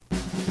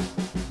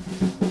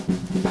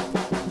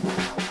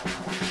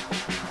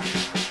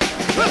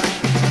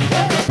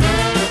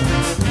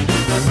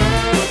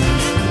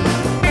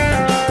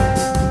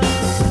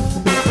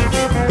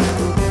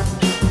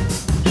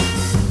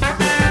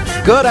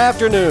Good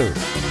afternoon.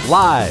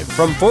 Live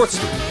from 4th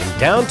Street in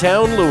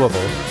downtown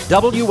Louisville,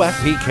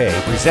 WFPK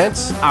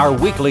presents our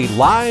weekly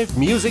live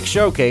music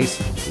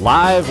showcase,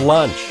 Live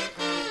Lunch.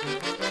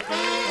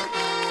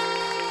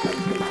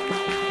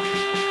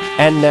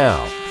 And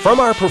now, from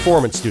our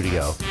performance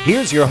studio,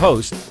 here's your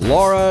host,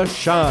 Laura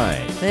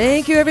Shine.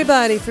 Thank you,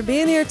 everybody, for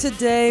being here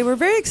today. We're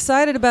very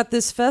excited about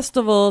this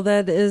festival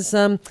that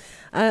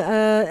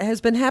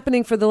has been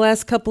happening for the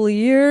last couple of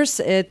years.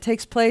 It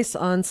takes place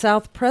on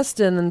South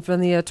Preston and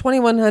from the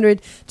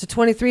 2100 to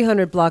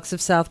 2300 blocks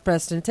of South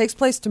Preston. It takes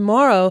place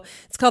tomorrow.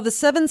 It's called the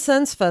Seven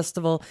Sense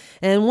Festival,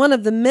 and one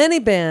of the many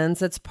bands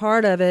that's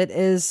part of it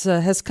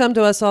has come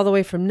to us all the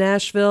way from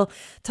Nashville.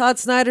 Todd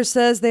Snyder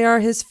says they are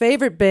his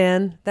favorite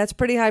band. That's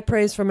pretty high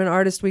praise from an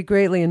artist we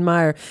greatly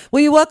admire.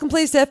 Will you welcome,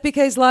 please, to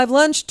FPK's Live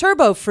Lunch,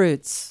 Turbo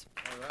Fruits.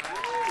 All right.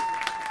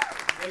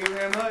 Thank you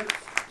very much.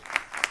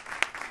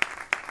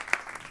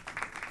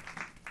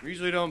 We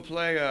usually don't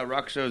play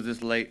rock shows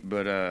this late,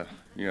 but, we're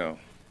going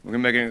to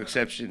make an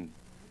exception.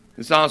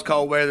 The song's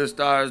called Where the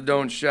Stars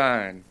Don't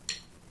Shine.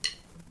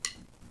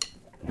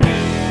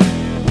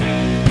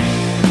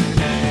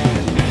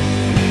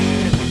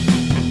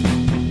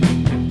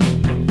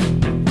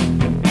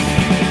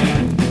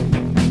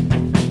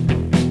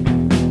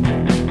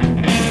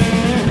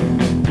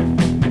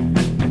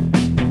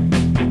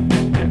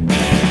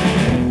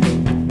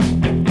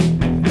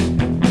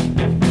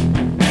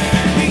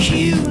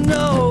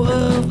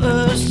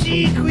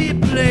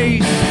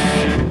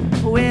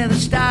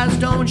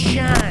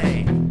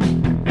 Shine.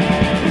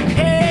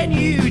 Can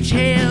you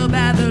tell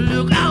by the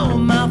look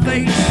on my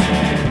face?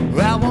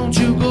 I want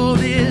to go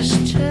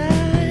this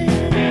time,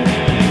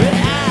 but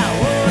I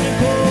want to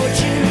go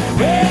to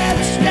where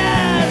the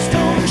stars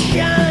don't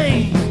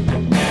shine.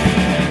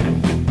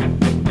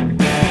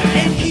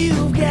 And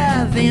you've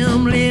got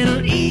them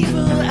little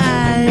evil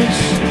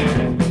eyes,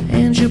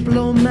 and you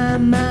blow my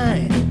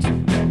mind.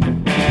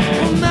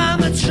 Well,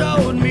 Mama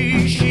told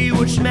me she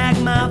would smack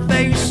my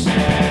face.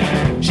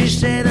 She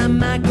said I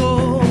might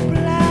go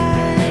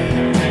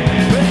blind,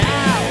 but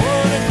I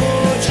wanna go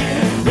to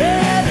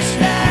where the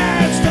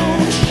stars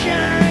don't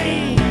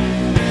shine,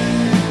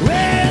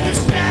 where the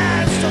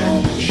stars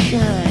don't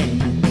shine.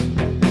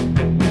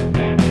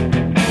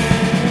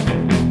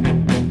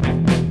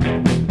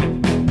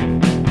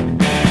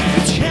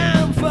 It's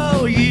time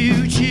for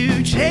you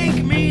to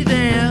take me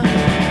there,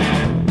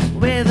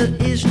 where there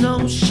is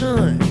no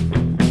sun.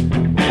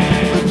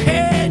 But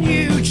can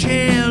you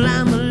tell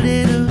I'm a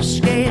little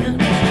scared?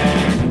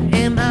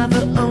 Am I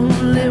the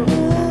only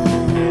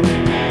one?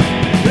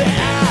 But I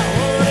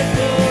wanna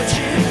go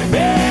to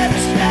where the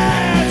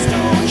stars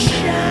don't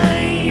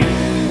shine,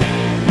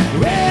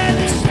 where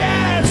the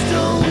stars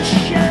don't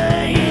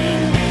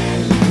shine,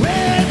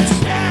 where the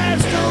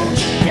stars don't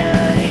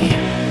shine,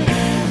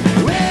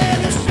 where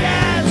the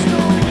stars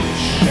don't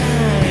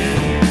shine.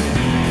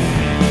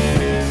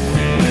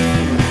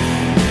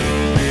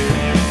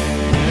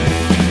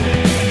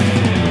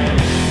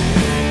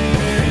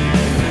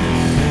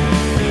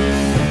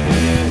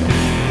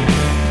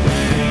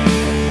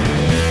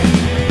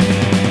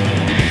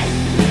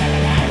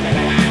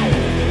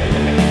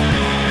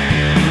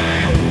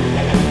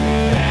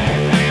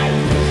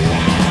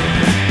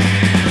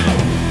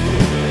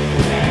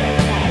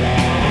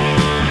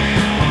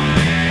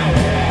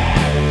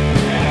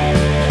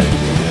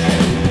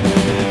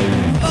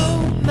 Oh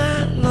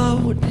my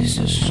Lord, this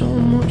is so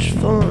much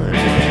fun.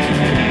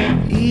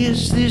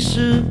 Is this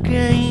a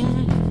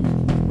game?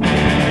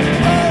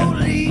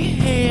 Holy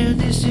hell,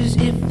 this is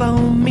it for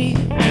me.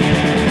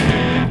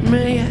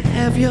 May I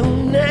have your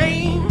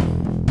name?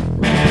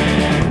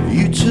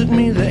 You took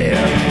me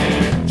there,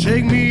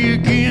 take me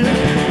again.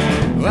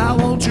 I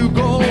want to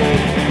go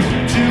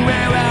to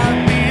where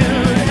I've been.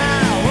 I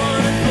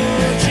wanna go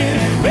to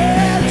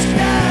where the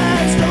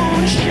stars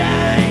don't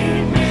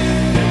shine,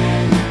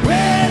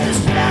 where the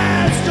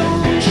stars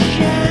don't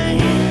shine,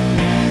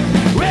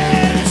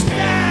 where the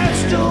stars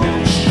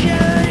don't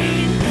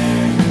shine,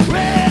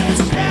 where the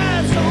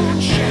stars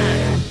don't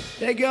shine.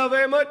 Thank you all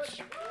very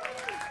much.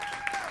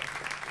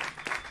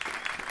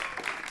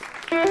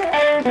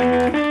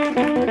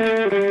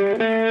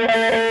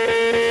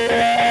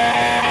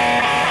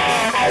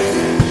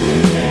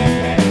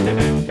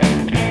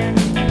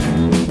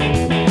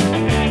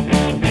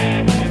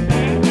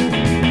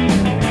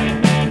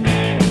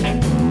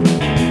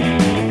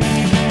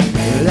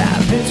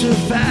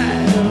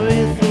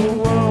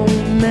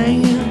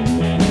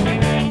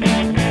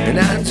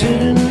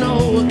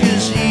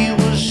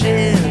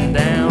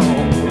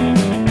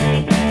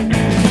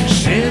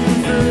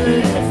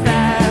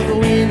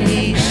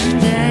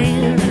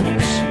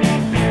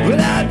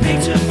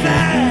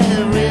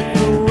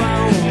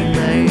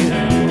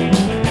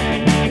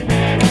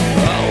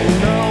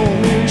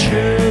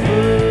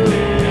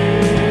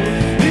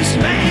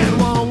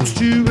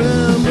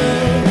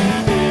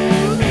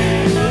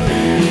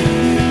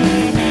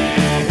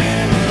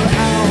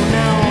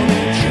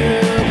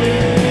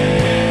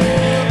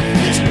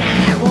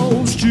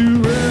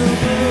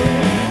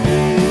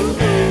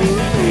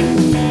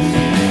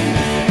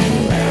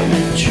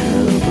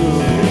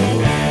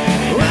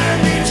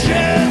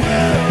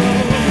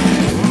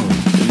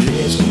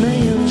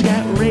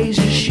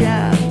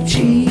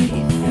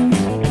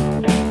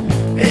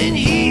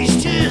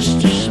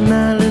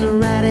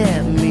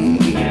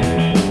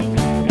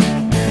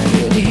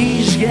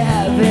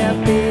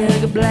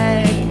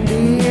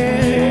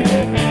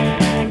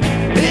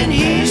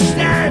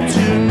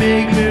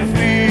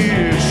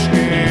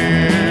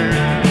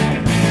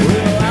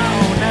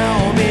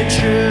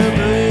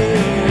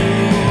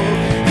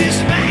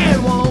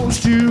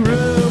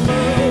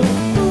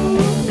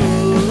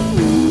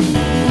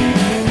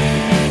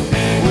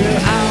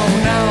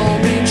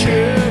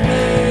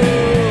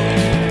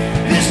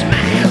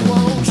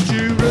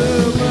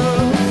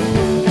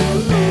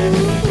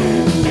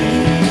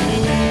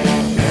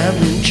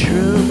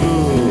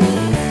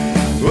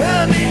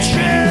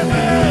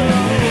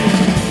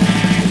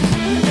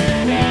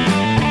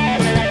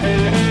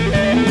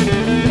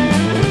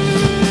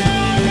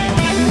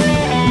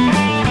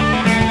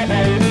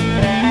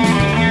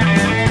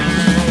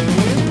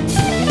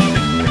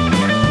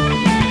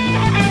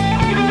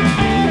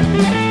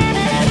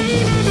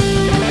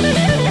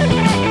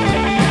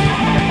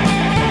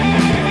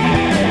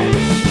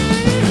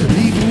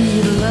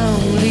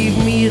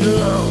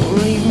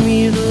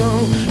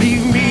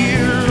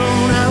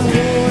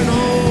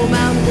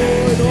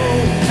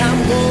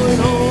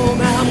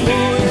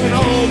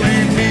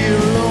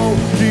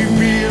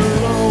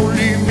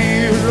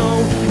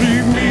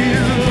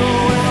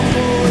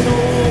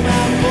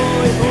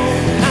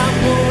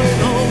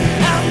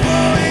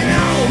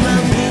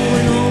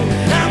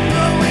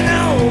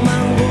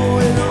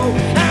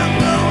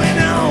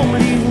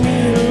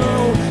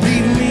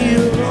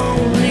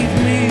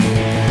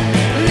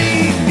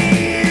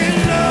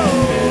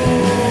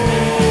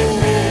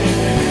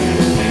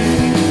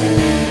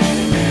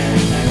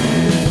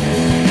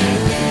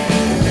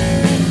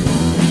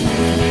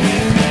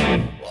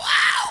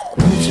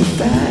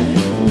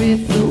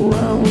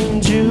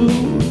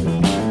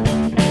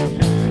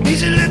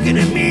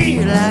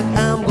 like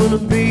I'm gonna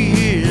be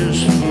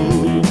his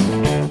fool.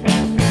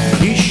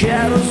 He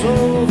shadows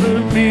over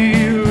me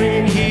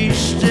when he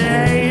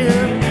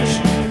stands.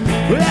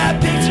 Well, I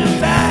picked a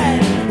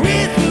fight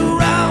with the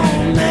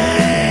wrong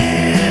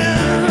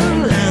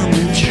man. I'm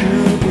in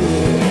trouble.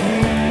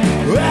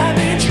 I'm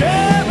in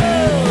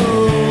trouble.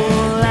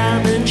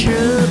 I'm in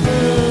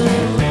trouble.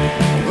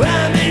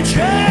 I'm in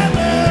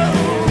trouble.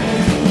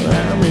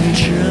 I'm in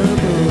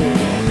trouble.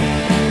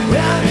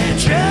 I'm in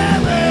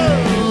trouble.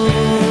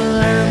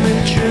 I'm in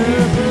trouble.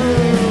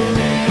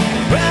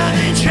 I'm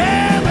in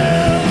trouble.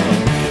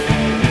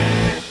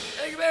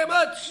 Thank you very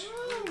much.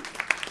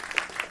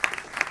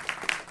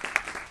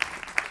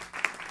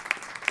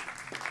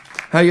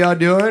 How y'all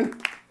doing?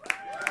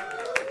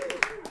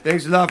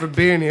 Thanks a lot for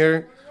being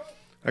here.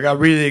 I got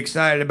really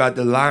excited about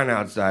the line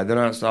outside. Then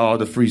I saw all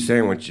the free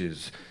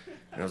sandwiches.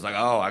 And I was like,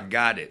 oh, I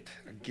got it.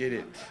 I get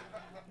it.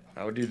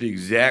 I would do the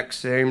exact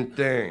same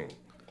thing.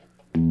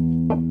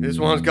 This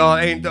one's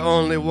called Ain't the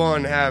Only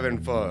One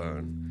Having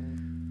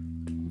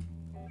Fun.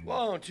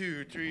 1,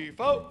 2, 3,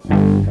 4.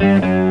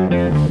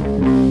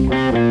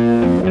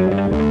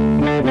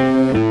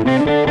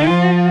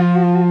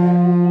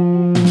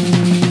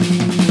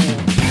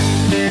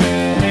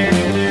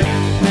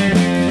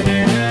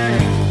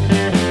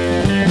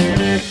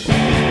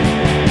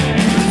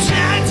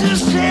 Doctor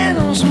said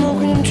I'm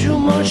smoking too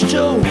much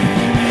dope,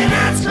 and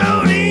I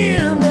told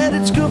him that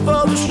it's good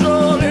for the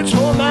soul. It's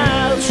for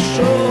my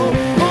soul,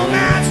 for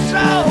my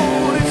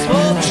soul. It's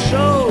for the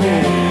soul.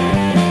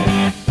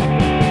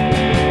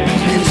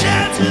 And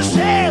doctor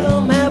said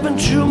I'm having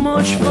too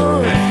much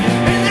fun,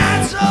 and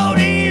I told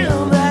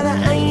him that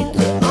I ain't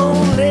the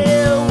only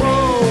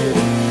one,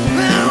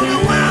 the only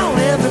one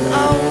having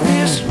all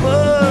this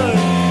fun.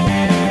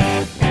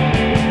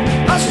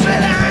 I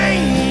said I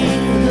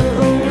ain't the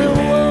only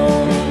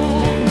one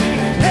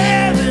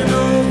having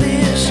all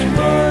this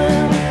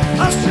fun.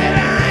 I said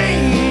I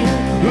ain't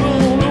the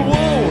only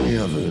one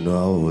having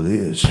all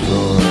this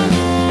fun.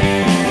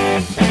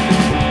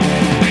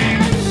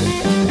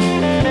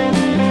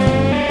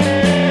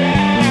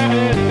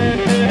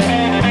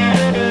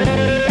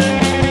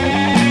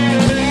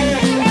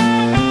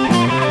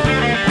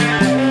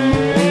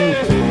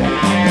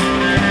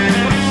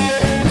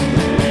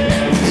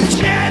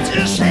 Chad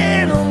just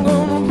said I'm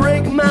gonna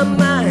break my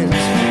mind,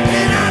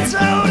 and I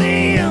told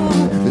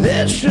him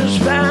that's just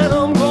fine.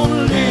 I'm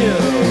gonna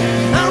live.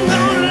 I'm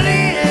gonna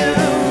live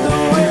the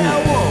way I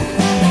want.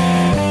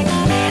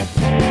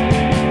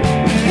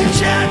 And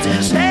Chad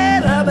just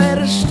said I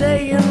better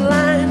stay in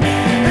line,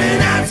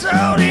 and I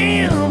told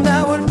him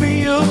that would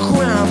be a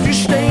crime to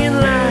stay in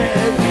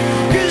line,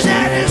 'cause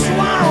I just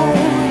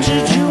want to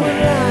do it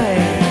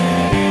right.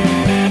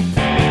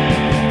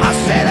 I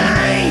said I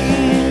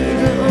ain't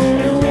the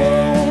only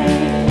one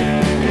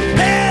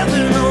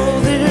having all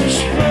this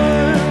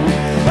fun.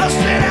 I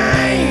said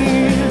I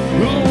ain't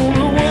the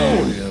only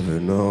one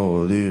having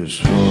all this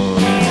fun.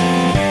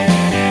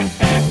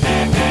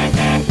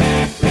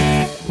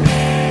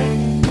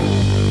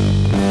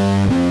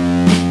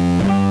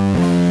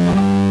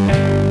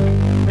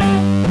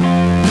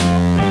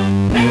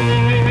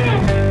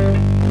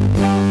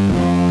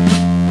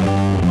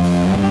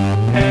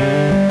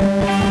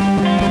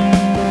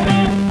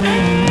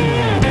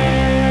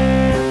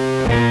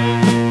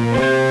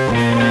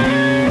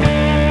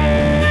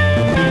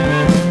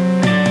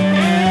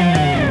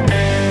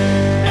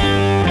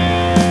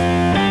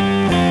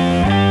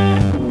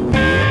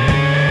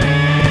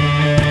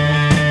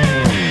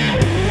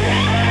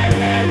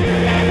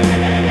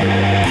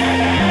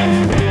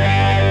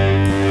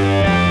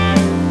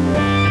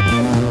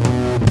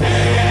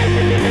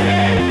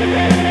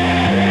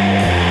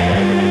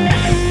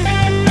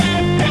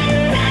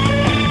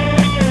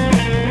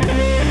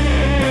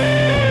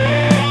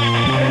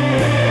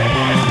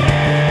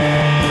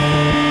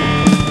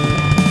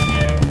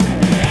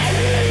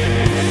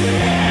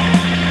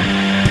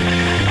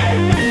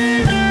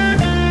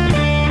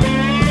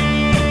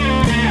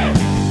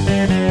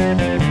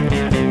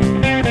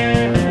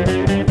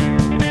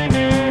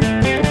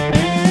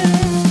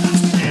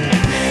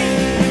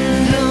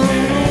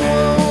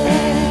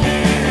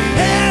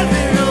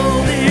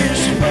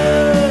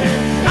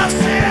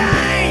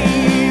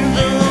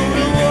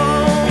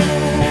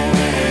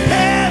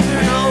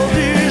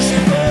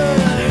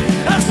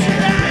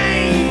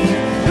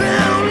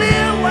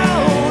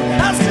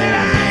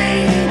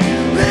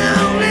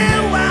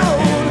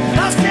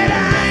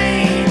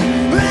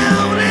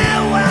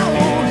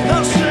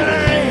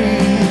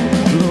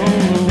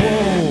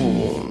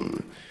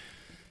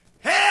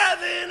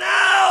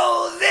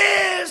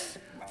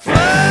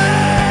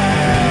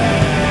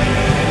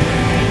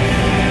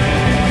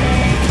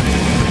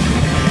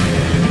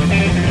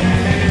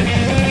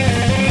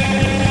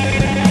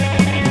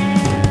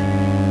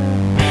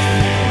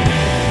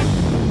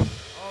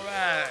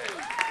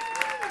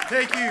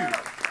 Thank you.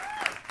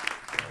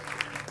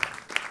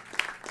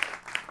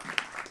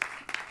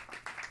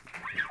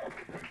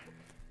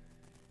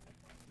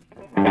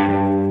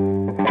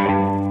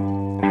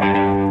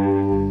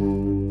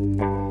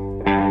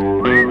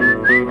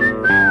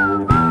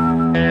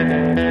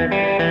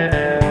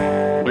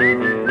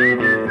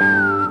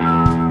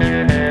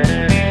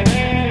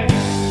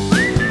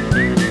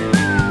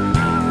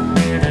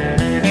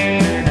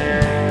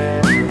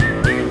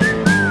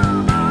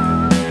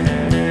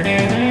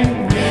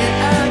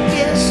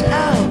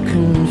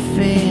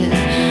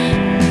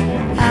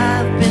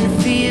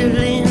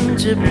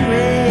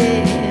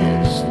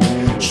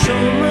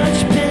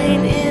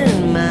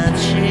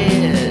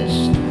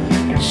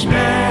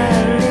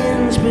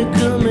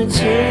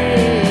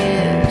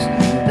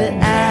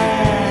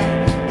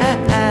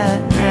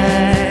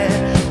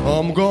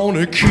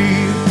 keep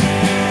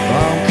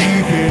on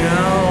keeping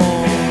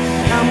on.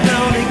 I'm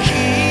gonna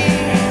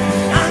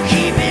keep on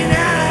keeping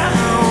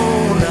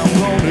on. I'm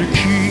gonna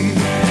keep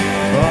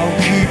on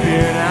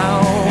keeping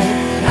on.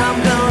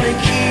 I'm gonna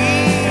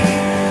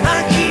keep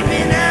on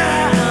keeping on.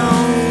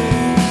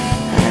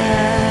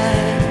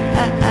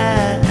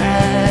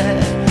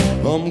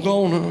 I'm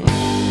gonna.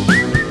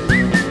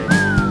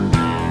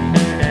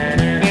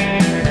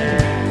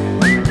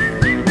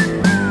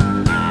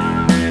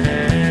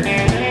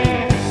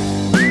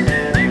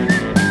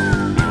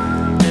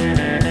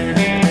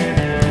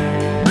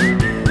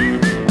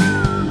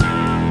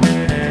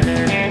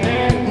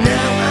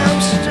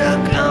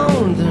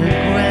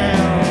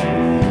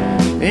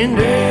 And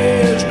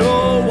there's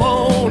no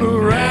one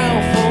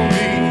around for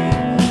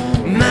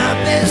me. My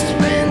best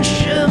friend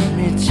shut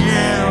me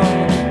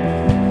down,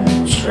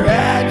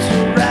 tried to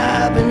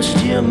rob and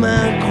steal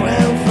my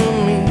crown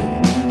from me.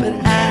 But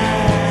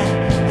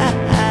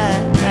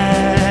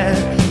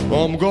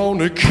I'm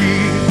gonna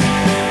keep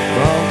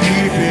on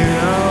keeping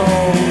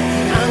on.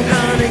 I'm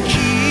gonna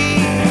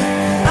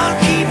keep on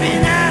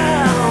keeping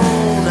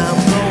on. I'm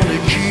gonna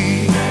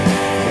keep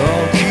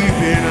on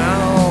keeping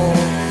on.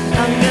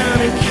 I'm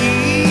gonna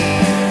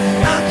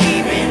keep on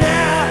keeping on.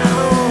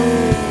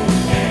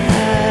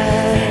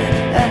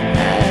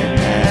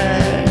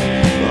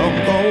 I'm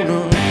gonna.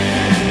 I'm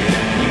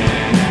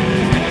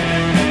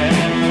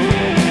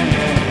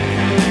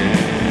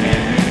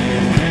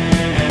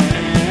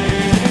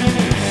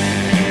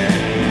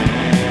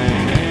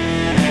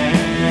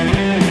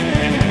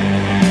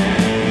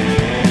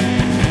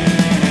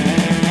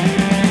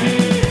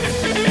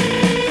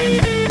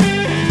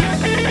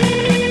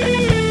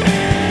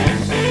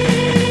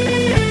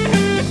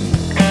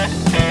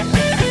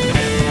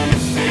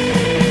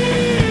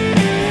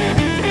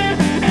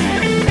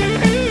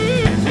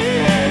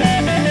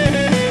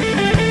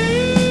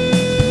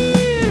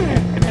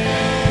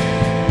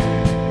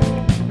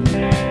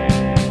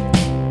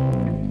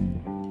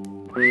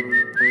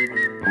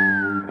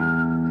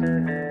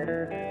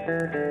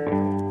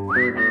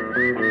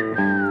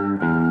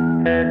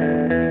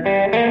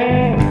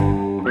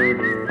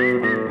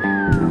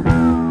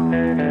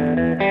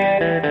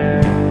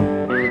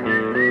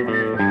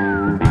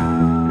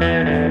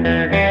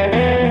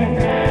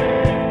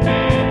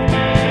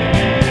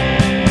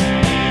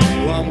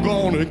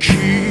gonna keep on keeping on. I'm gonna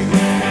keep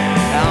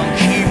on keeping on. I'm gonna keep on keeping on. I'm gonna keep on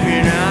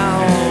keeping on. I'm keeping on. I'm keeping on.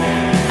 I'm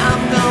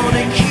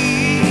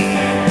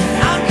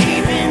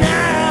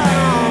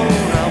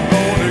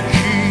keeping on.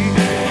 I'm keeping on.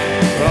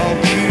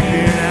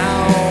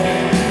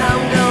 I'm keeping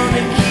on. I'm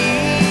keeping on. I'm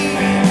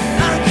keeping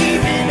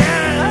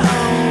on.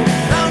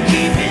 I'm keeping on. I'm keeping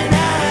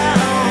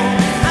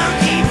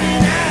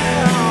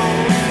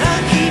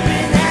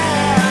on.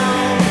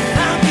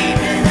 I'm keeping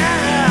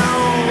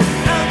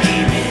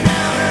on.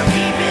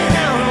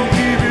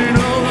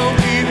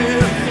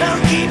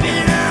 I'm keeping on. I'm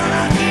keeping on.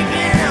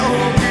 I'm keeping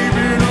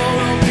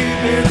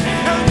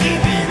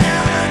on. I'm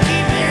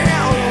keeping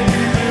on.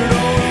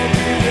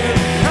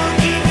 I'm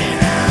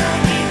keeping on. I'm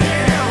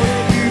keeping on.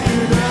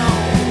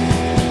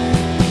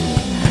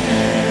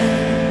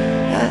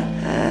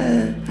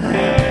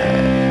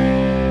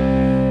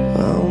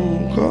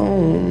 I'm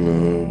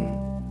gonna.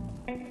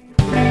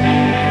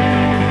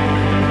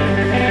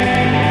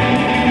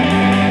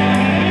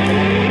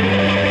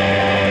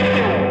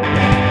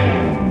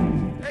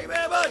 Thank you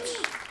very much.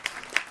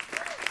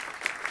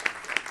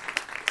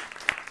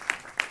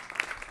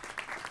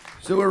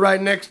 So we're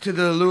right next to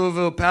the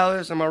Louisville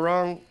Palace, am I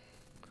wrong?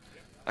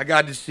 I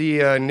got to see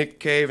Nick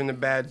Cave and the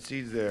Bad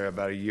Seeds there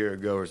about a year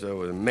ago or so. It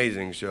was an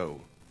amazing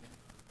show.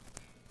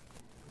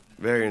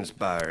 Very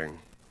inspiring.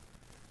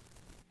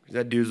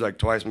 That dude's like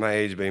twice my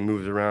age, but he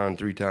moves around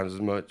 3 times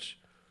as much.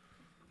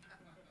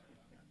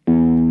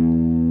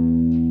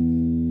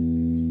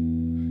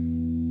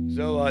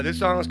 So this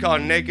song is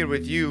called Naked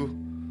With You.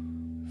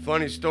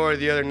 Funny story,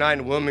 the other night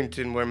in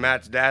Wilmington where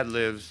Matt's dad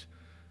lives,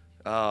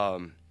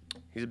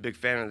 he's a big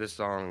fan of this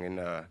song, and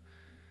I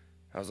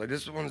was like,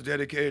 this one's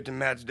dedicated to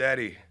Matt's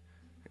daddy.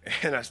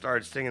 And I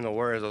started singing the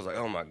words. I was like,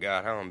 oh my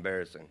God, how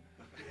embarrassing.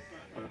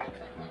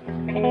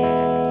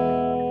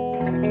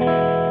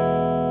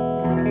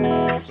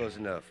 Close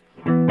enough.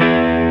 Hey,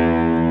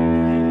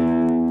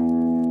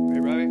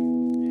 Robbie?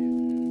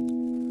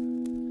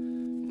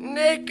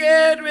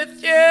 Naked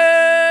with you,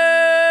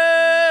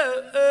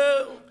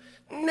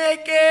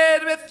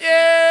 naked with you,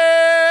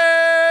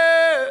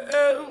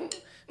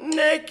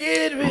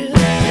 naked with you.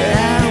 I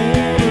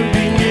wanna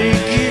be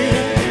naked,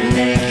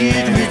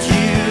 naked with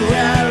you. I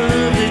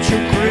love that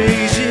you're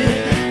crazy,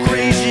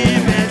 crazy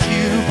about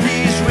you.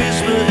 Please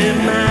whisper in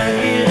my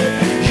ear,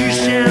 you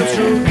sound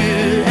so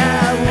good.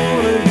 I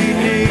wanna be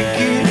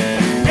naked,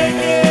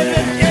 naked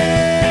with you,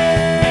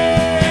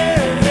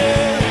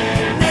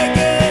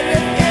 naked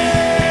with you,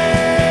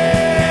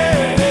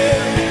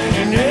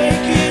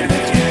 naked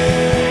with you,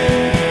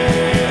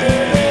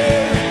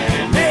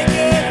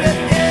 naked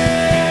with you.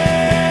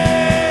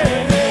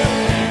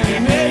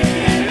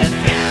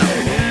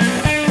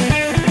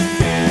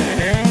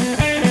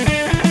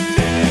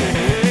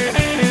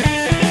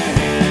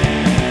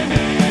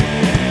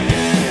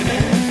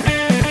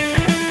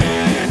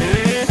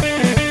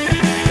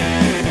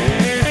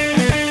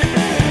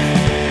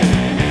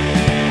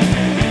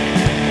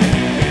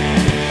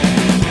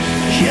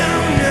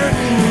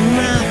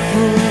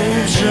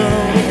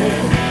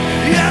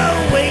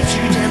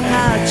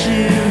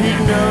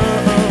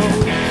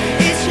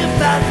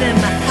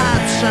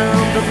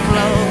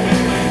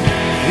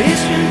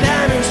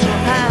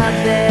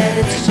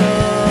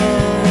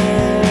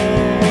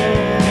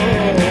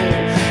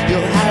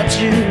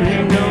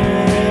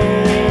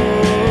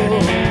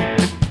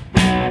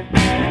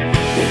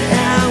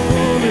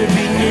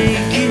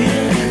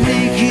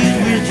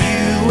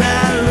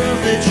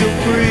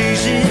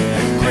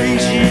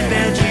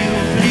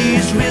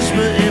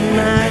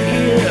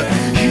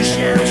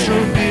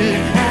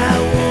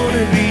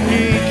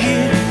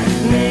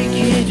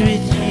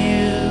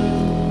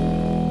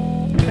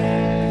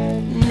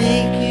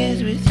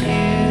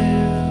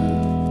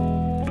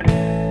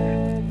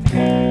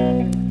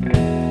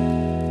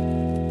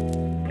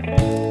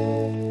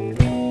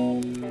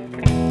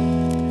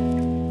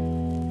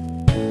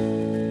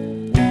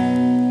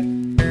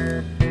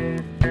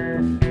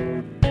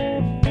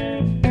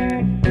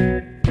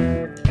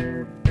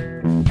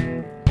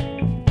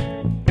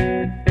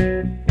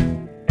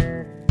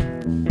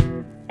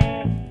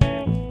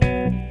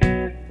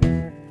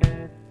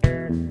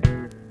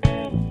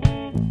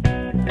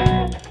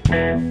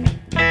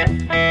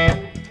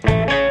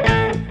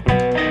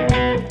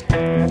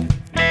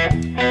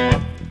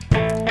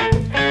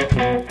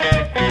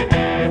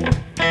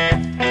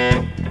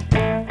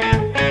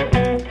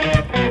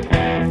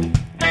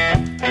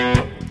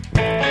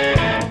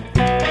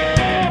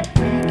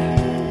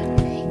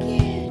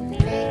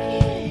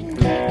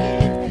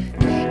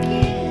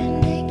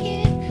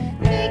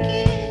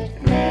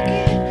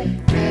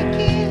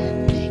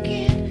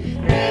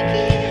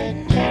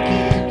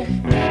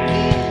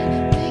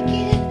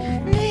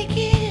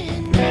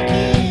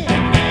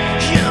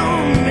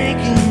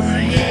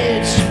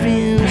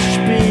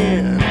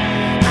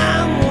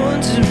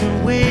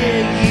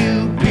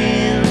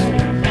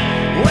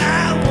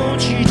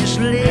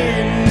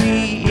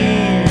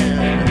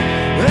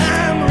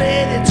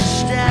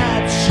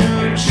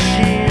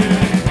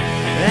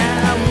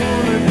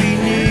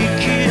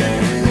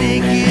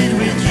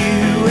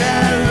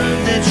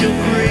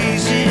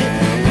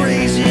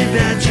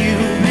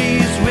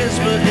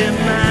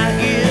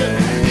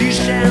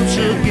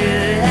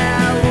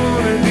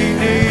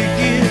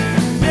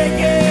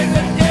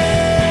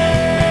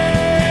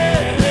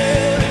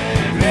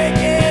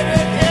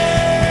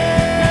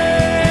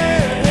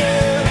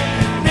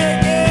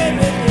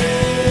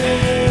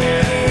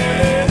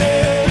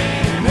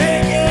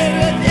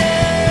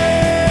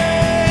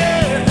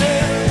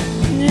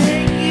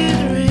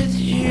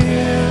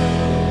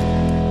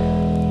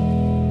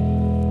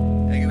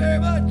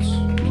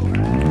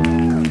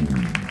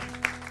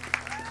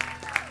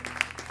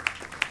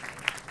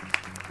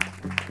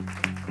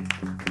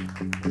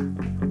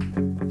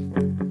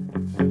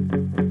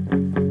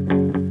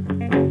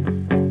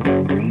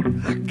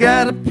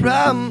 got a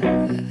problem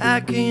that I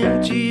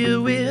can't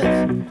deal with.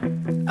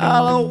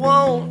 All I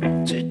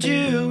want to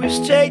do is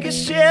take a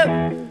sip.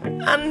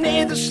 I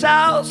need the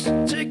sauce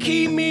to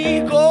keep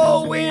me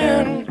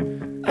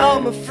going. All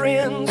my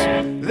friends,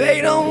 they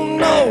don't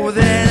know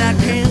that I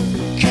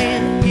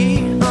can't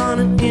eat on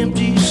an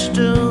empty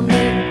stomach.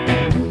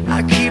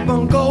 I keep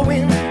on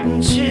going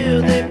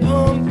until they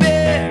pump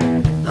it.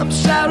 I'm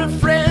sorry,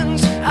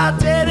 friends, I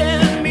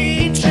didn't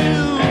mean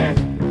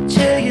to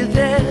tell you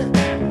that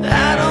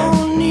I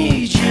don't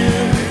need you.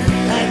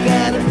 I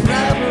got a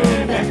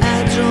problem that I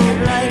don't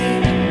like.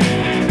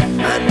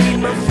 I need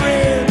my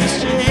friends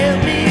to help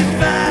me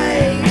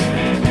fight.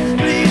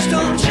 Please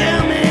don't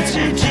tell me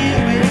to deal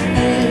with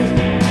it.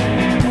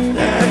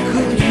 I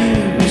could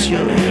use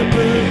your help a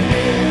bit.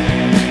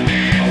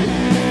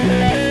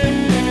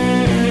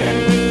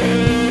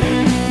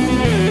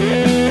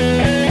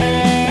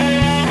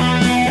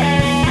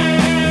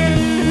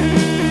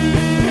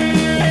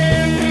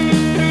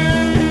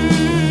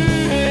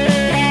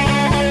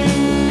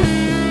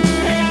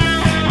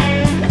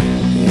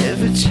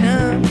 Every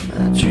time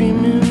I dream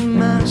in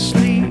my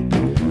sleep,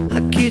 I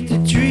get the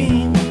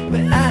dream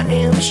where I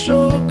am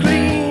so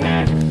clean.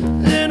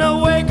 Then I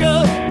wake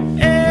up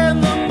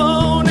in the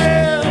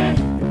morning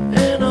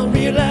and I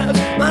realize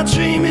my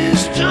dream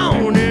is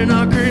torn, and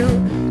I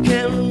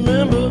can't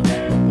remember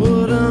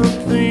what I'm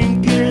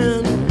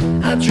thinking.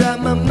 I drop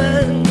my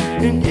mind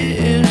and it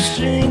is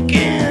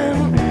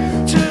sinking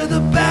to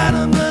the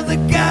bottom of the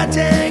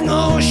goddamn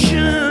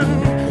ocean.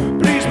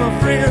 Please, my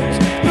friends,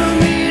 put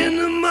me in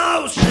the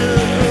motion.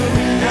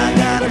 I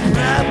got a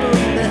problem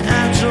that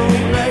I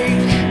don't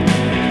like.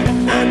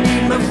 I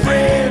need my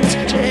friends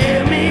to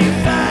help me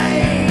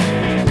fight.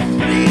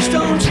 Please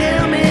don't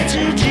tell me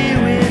to deal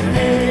with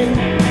it.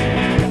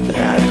 I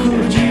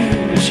could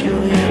use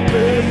your help a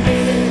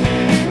bit.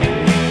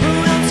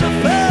 I'm so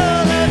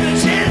full of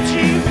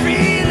attention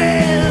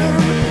feeling.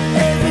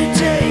 Every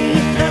day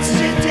I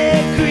sit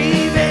there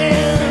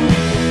grieving,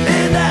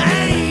 and I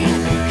ain't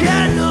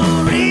got no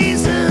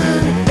reason.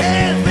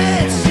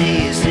 Every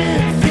season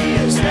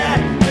feels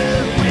like the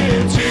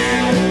winter.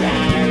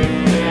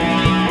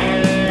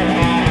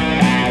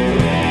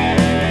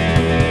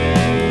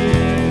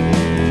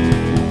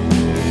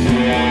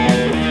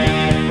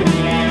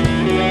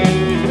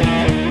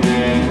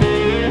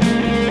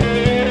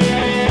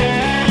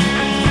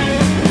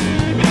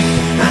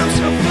 I'm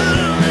so full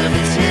of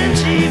this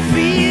empty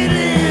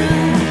feeling.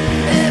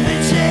 Every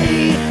day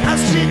I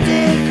sit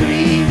there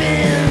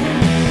grieving,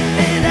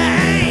 and I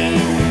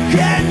ain't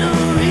got no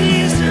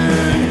reason.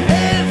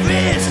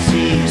 Every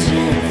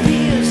season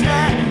feels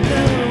like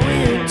the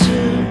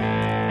winter.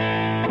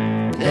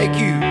 Thank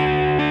you.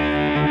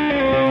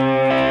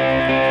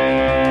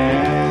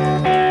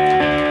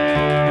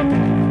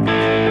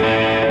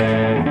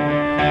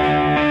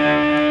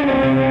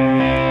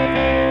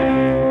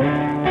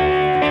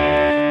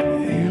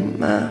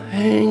 Am I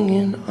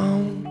hanging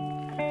on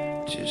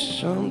to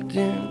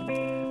something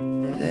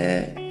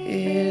that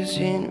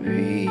isn't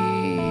real?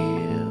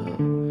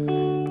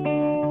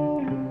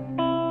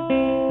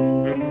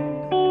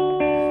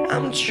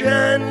 I'm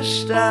trying to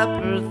stop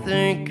her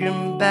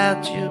thinking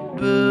about you,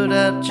 but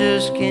I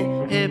just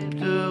can't help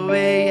the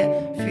way I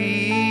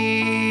feel.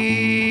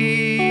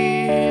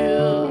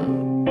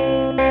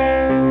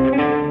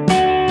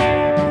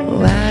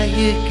 Why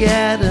you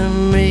gotta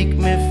make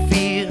me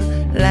feel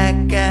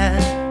like I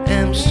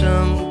am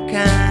some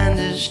kind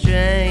of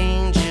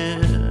stranger?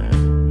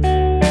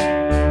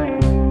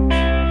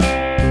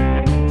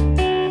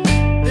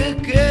 But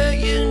girl,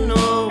 you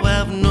know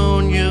I've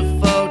known you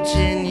for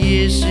 10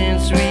 years,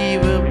 since we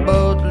were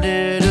both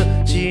little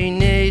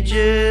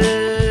teenagers.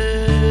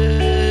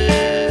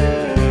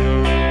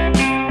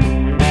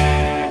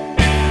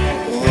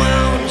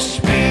 Wanna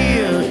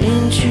spill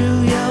into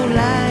your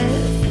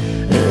life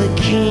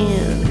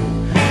again,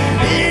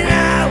 and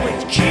I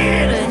would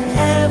kill and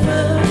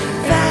ever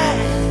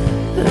fight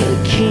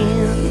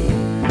again.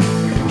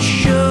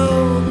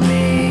 Show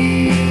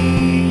me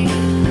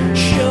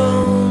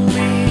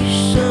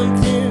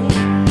something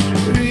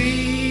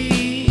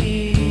real.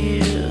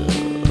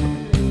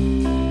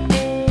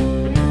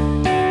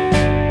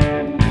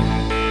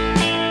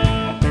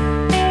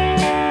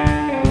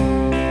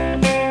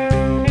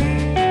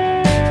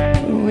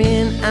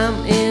 When I'm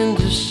in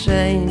the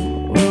same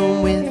room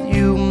with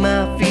you,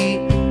 my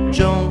feet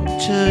don't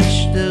touch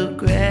the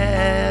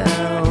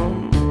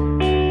ground.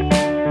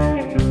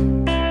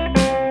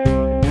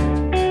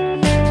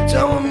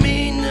 Don't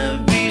mean to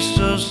be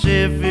so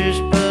selfish,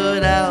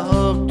 but I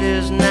hope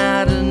there's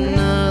not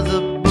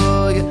another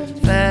boy you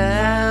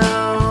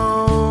found.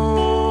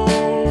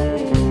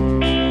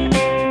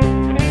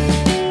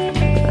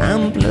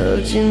 I'm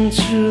plugged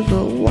into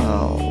the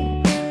wall.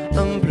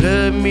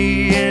 Unplug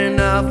me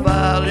and I'll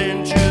fall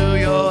into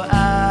your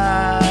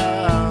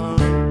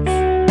arms.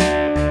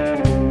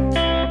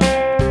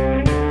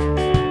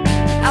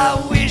 I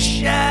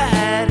wish I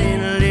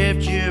hadn't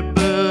left you,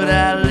 but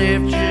I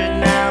left you.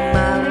 Now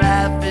my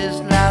life is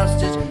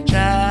lost its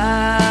child.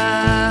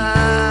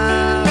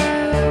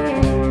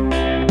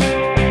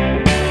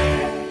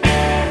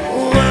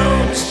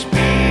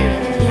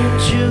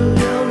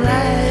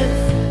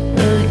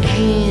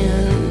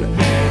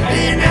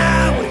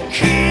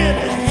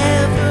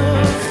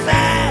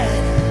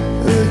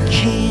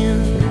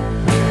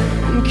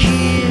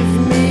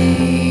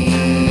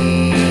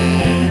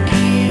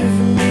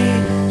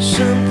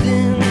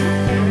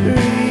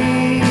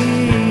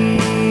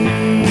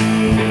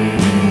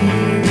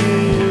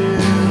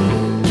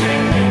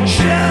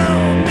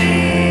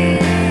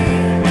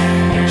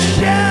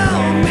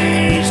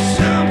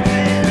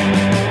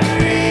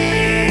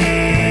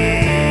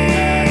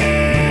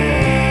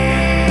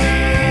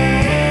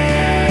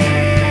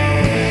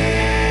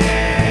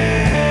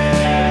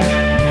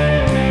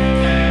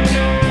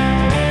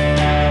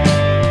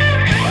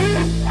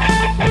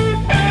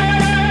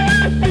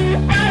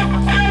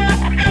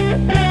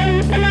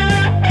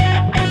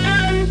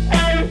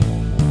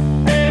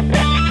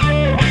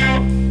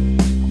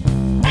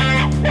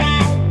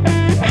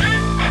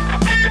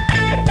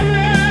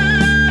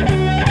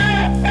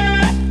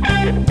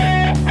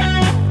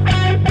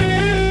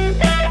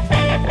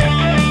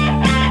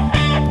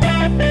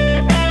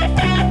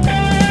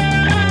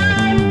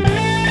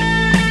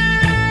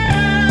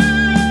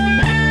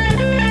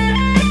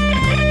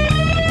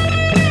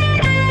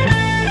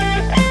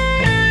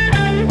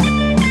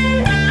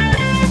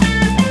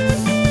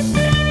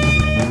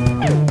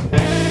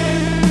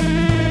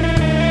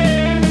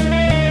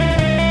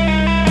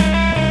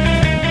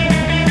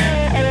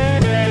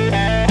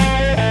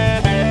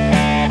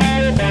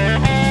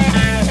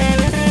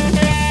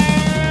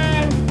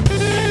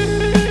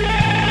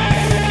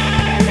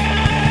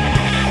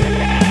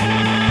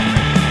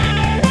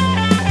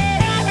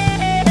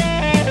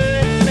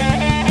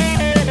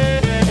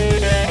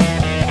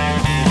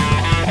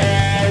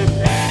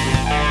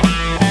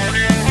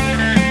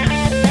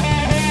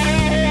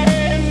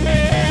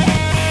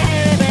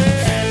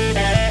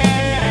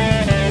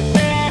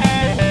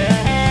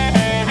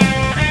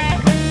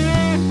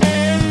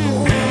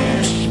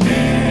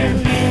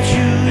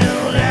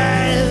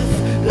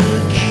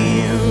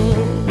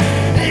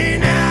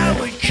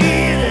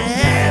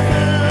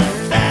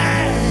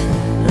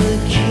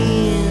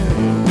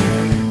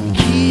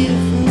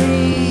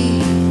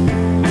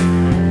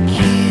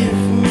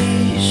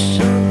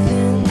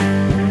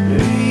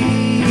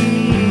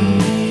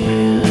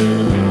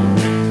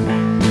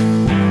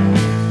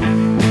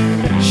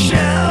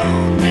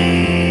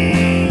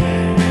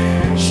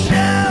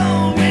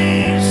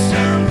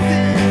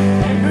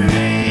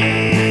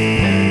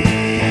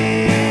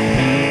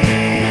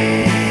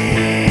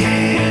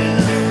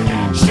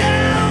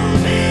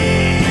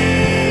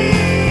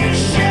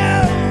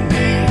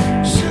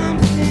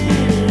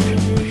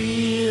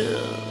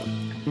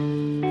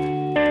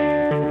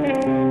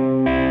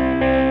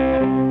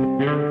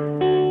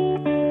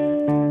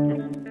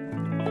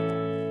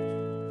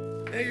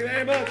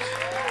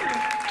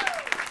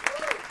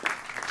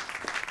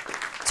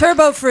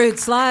 Turbo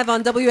Fruits live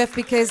on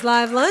WFPK's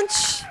Live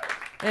Lunch.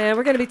 And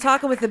we're going to be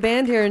talking with the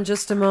band here in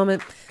just a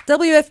moment.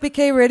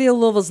 WFPK Radio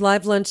Louisville's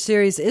Live Lunch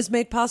series is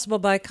made possible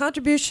by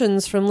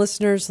contributions from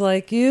listeners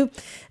like you.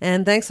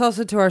 And thanks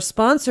also to our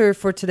sponsor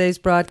for today's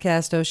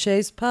broadcast,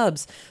 O'Shea's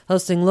Pubs,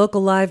 hosting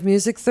local live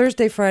music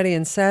Thursday, Friday,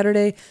 and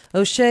Saturday.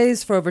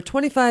 O'Shea's for over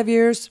 25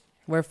 years,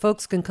 where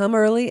folks can come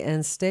early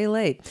and stay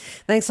late.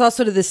 Thanks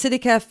also to the City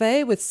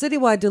Cafe with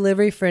citywide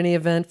delivery for any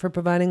event for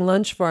providing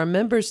lunch for our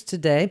members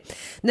today.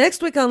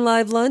 Next week on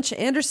Live Lunch,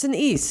 Anderson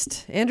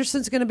East.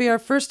 Anderson's going to be our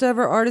first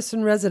ever artist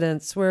in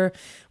residence, where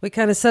we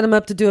kind of set him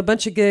up to do a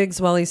bunch of gigs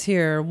while he's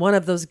here. One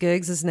of those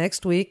gigs is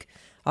next week,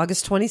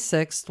 August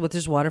 26th, with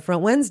his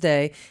Waterfront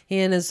Wednesday. He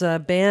and his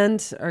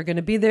band are going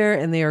to be there,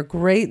 and they are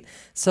great.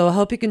 So I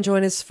hope you can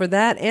join us for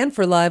that and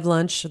for Live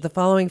Lunch the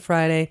following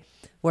Friday,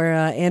 where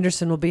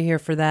Anderson will be here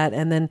for that.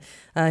 And then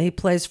he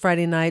plays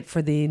Friday night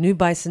for the new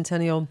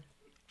Bicentennial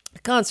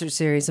concert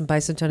series in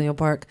Bicentennial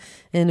Park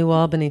in New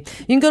Albany.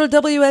 You can go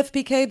to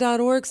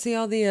WFPK.org, see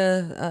all the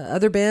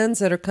other bands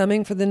that are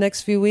coming for the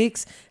next few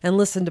weeks, and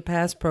listen to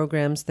past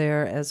programs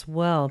there as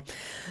well.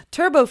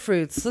 Turbo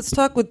Fruits, let's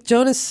talk with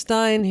Jonas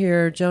Stein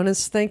here.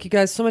 Jonas, thank you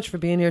guys so much for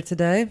being here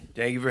today.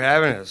 Thank you for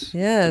having us.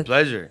 Yeah. It's a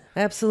pleasure.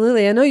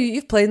 Absolutely. I know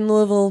you've played in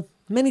Louisville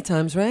many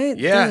times, right?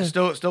 Yeah.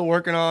 Still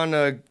working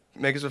on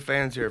making some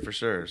fans here for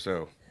sure.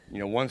 So,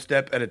 one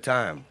step at a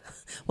time.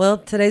 Well,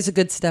 today's a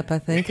good step, I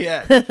think.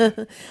 Yeah.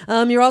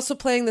 You're also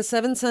playing the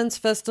Seven Sons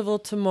Festival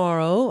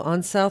tomorrow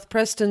on South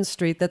Preston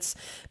Street. That's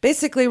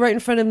basically right in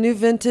front of New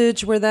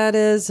Vintage, where that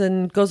is,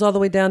 and goes all the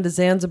way down to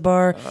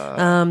Zanzibar.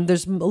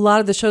 There's a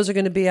lot of the shows are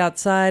going to be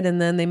outside, and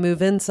then they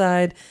move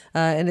inside,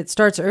 and it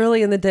starts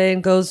early in the day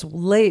and goes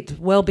late,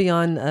 well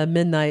beyond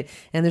midnight.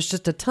 And there's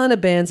just a ton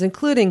of bands,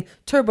 including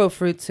Turbo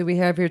Fruits, who we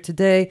have here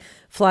today,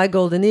 Fly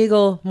Golden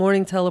Eagle,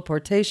 Morning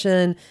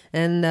Teleportation,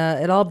 and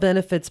it all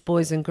benefits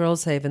Boys and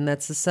Girls Haven.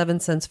 That's the Seven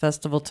Sense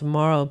Festival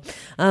tomorrow.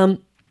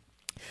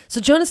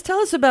 So Jonas, tell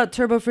us about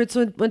Turbo Fruits.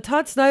 When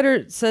Todd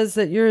Snyder says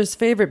that you're his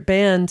favorite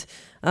band,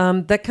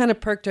 that kind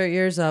of perked our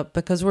ears up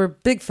because we're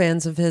big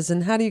fans of his.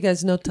 And how do you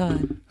guys know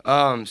Todd?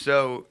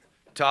 So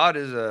Todd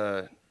is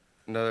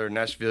another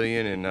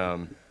Nashvilleian,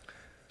 and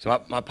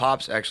so my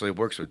pops actually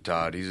works with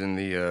Todd. He's in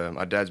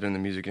my dad's been in the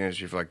music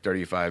industry for like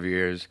 35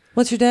 years.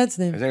 What's your dad's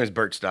name? His name is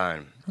Bert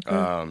Stein.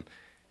 Okay.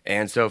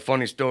 And so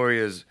funny story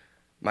is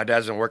my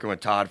dad's been working with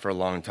Todd for a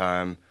long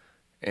time.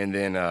 And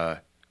then I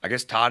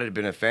guess Todd had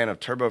been a fan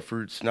of Turbo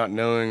Fruits, not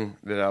knowing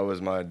that I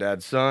was my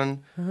dad's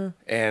son. Uh-huh.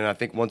 And I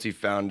think once he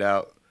found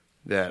out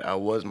that I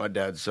was my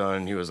dad's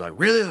son, he was like,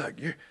 "Really?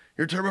 Like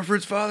you're Turbo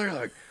Fruits' father?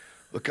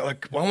 Like I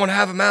want to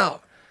have him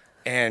out."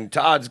 And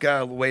Todd's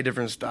got a way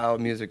different style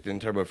of music than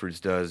Turbo Fruits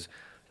does.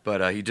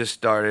 But he just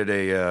started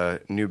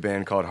a new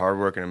band called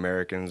Hardworking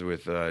Americans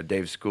with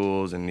Dave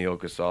Schools and Neil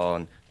Casal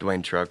and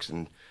Dwayne Trucks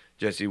and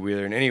Jesse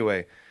Wheeler. And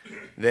anyway,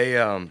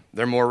 they're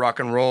more rock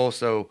and roll,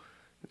 so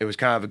it was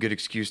kind of a good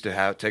excuse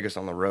to take us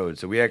on the road.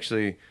 So we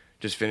actually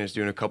just finished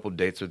doing a couple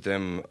dates with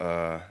them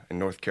in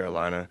North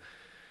Carolina,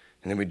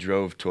 and then we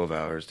drove 12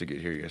 hours to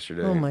get here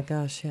yesterday. Oh my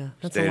gosh, yeah,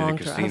 that's Stayed a long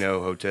at a drive.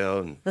 casino hotel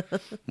and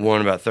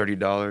won about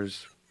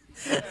 $30.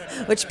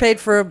 Which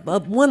paid for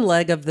one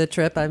leg of the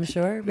trip, I'm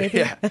sure. Maybe.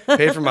 Yeah,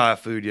 paid for my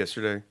food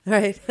yesterday.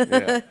 Right.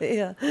 Yeah.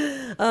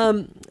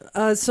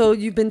 Yeah. So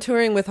you've been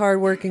touring with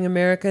Hardworking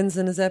Americans,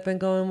 and has that been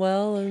going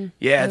well? And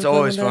Yeah, it's having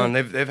always with fun.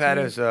 that? They've had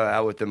us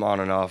out with them on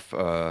and off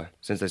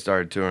since they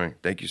started touring.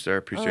 Thank you, sir.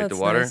 Appreciate the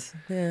that's water. nice.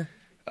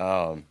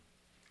 Yeah.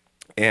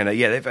 And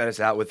they've had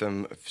us out with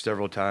them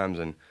several times,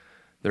 and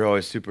they're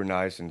always super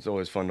nice, and it's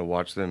always fun to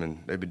watch them.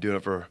 And they've been doing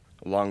it for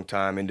a long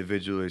time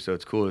individually, so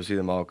it's cool to see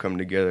them all come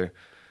together.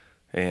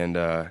 And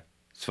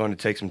it's fun to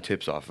take some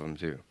tips off of them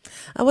too.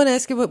 I want to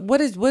ask you, what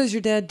does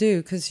your dad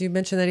do? Because you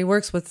mentioned that he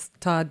works with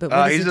Todd, but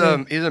what does he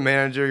do? He's a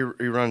manager.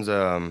 He runs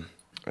kind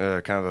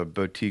of a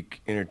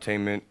boutique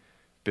entertainment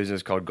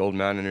business called Gold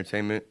Mountain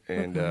Entertainment.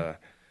 And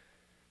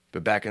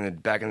but back in the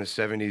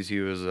 70s, he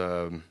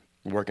was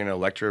working at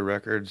Elektra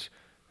Records,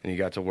 and he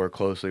got to work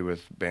closely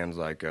with bands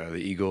like the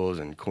Eagles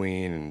and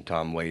Queen and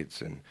Tom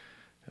Waits and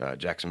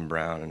Jackson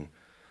Brown and.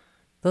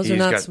 Those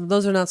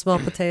are not small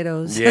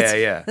potatoes.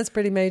 Yeah, That's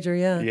pretty major,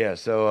 yeah. Yeah,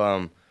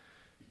 so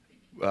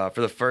for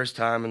the first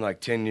time in like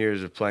 10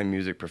 years of playing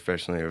music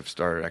professionally, I've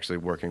started actually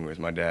working with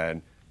my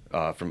dad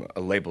from a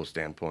label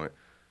standpoint.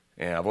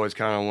 And I've always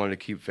kind of wanted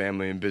to keep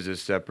family and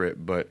business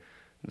separate, but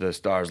the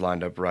stars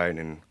lined up right,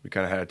 and we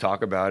kind of had to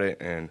talk about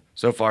it, and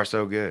so far,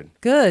 so good.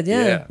 Good,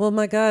 yeah. Yeah. Well,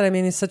 my God, I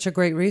mean, he's such a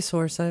great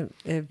resource.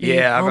 It'd be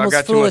I've almost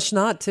got foolish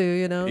not to,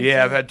 you know?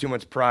 Yeah, I've had too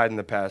much pride in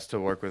the past to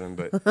work with him,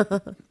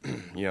 but,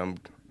 I'm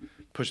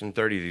pushing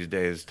 30 these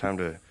days. Time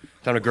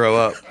to grow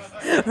up.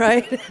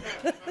 Right?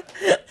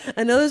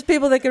 I know there's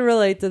people that can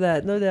relate to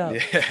that, no doubt.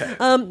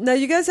 Yeah. Now,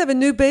 you guys have a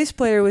new bass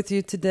player with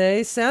you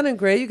today. Sounding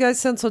great. You guys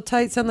sound so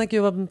tight. Sound like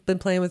you've been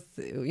playing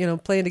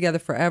together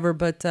forever.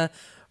 But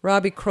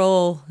Robbie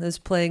Kroll is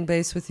playing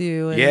bass with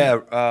you.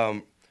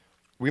 And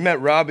we met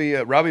Robbie.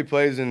 Robbie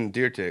plays in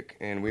Deer Tick,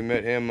 and we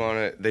met him on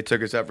it. They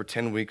took us out for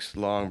 10 weeks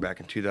long back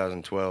in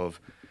 2012.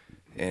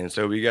 And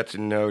so we got to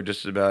know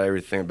just about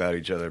everything about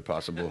each other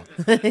possible.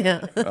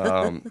 Yeah.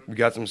 We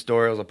got some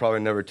stories I'll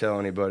probably never tell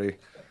anybody.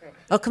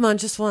 Oh, come on,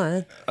 just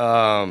one.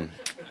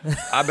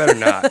 I better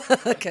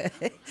not. Okay.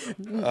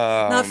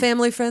 Not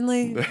family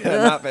friendly?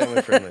 Not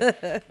family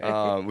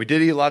friendly. We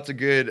did eat lots of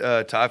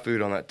good Thai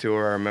food on that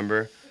tour, I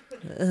remember.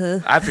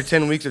 After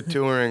 10 weeks of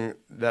touring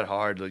that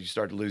hard, like, you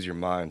start to lose your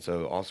mind,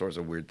 so all sorts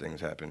of weird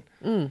things happen.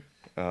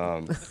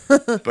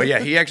 But yeah,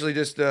 he actually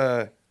just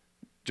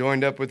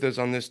joined up with us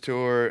on this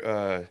tour.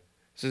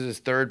 This is his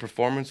third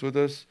performance with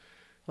us.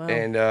 Wow.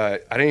 And I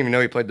didn't even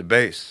know he played the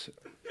bass.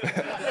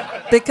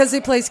 Because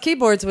he plays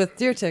keyboards with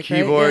Deer Tick,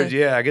 right? Keyboards,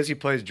 yeah. I guess he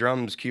plays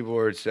drums,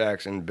 keyboards,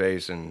 sax, and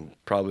bass, and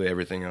probably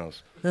everything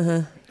else.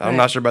 I'm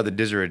not sure about the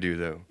didgeridoo,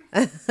 though.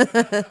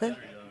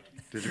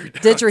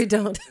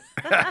 Didgeridoo.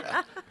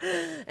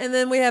 And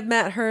then we have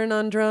Matt Hearn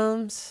on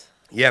drums.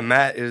 Yeah,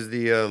 Matt is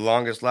the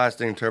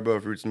longest-lasting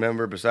Turbo Fruits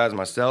member besides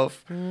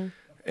myself.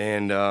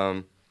 And,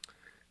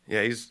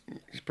 yeah, he's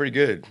pretty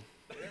good.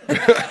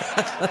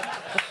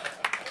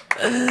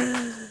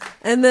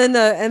 And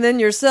then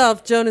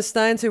yourself, Jonas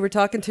Steins, who we're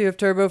talking to of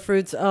Turbo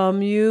Fruits.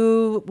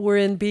 You were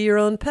in Be Your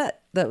Own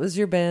Pet. That was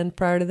your band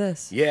prior to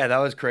this. Yeah, that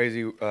was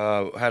crazy.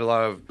 Had a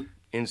lot of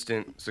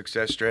instant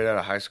success straight out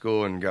of high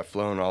school and got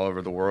flown all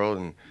over the world.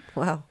 And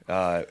Wow.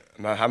 I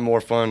had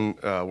more fun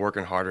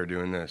working harder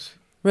doing this.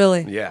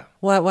 Really? Yeah.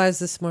 Why is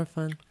this more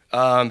fun?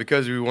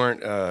 Because we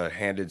weren't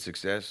handed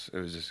success. It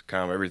was just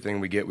kind of everything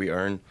we get, we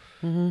earn,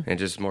 and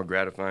just more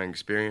gratifying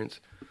experience.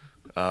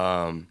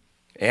 And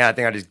I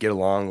think I just get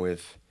along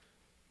with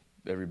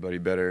everybody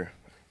better.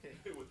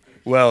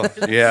 Well,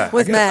 yeah.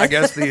 With Matt. I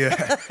guess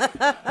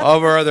all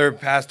of our other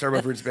past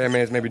Turbo Fruits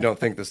bandmates maybe don't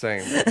think the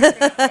same.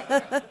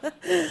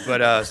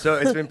 But so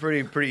it's been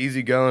pretty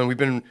easy going. We've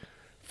been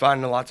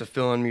finding lots of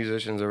fill-in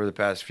musicians over the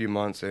past few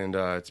months, and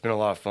it's been a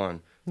lot of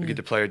fun. We get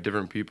to play with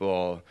different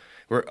people.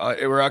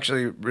 We're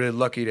actually really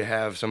lucky to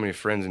have so many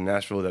friends in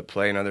Nashville that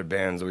play in other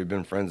bands that we've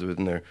been friends with,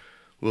 and they're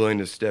willing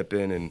to step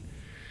in and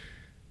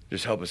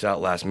just help us out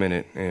last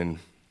minute. And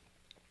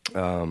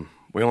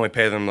we only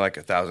pay them like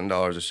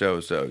 $1,000 a show,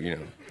 so you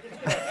know.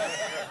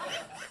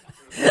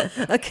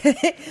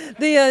 Okay.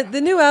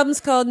 The new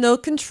album's called No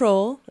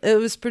Control. It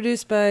was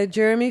produced by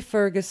Jeremy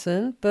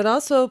Ferguson, but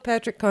also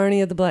Patrick Carney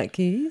of the Black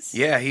Keys.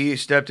 Yeah, he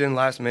stepped in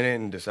last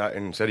minute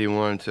and said he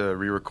wanted to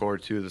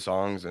re-record 2 of the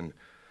songs, and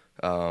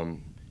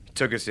he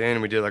took us in,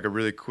 and we did like a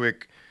really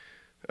quick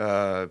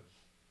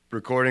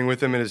recording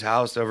with him at his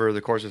house over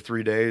the course of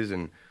 3 days,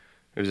 and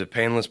it was a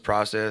painless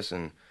process,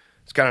 and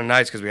it's kind of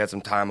nice because we had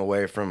some time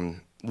away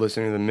from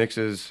listening to the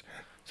mixes,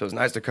 so it's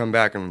nice to come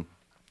back and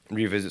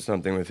revisit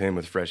something with him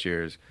with fresh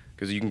ears,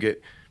 because you can get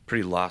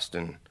pretty lost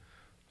in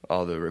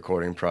all the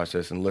recording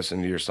process and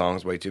listen to your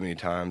songs way too many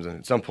times, and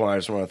at some point I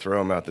just want to throw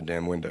them out the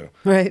damn window.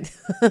 Right.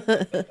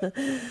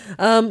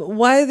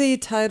 Why the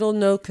title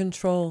No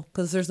Control?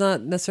 Because there's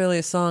not necessarily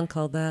a song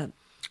called that.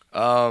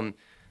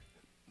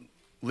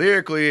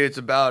 Lyrically, it's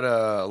about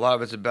a lot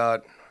of it's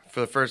about,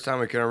 for the first time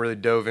we kind of really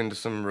dove into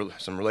some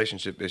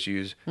relationship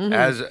issues.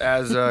 As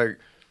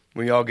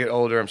we all get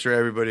older, I'm sure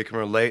everybody can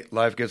relate.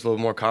 Life gets a little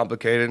more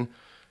complicated,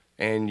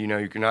 and you know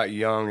you're not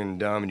young and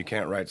dumb, and you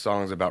can't write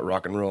songs about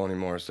rock and roll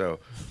anymore. So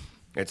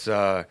it's we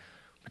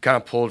kind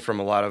of pulled from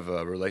a lot of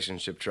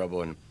relationship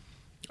trouble, and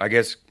I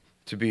guess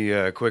to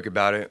be quick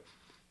about it,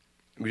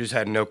 we just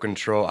had no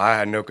control. I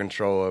had no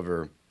control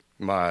over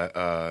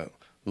my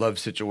love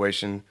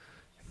situation,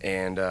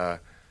 and I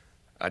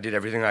did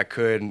everything I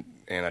could,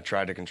 and I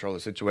tried to control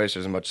the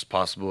situation as much as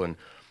possible. And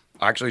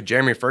actually,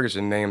 Jeremy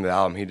Ferguson named the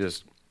album.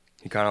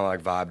 He kind of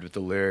like vibed with the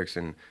lyrics,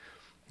 and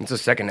it's the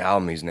second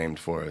album he's named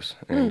for us.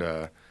 And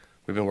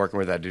we've been working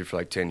with that dude for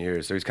like 10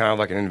 years. So he's kind of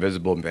like an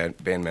invisible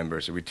band member.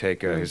 So we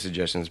take his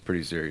suggestions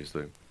pretty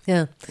seriously.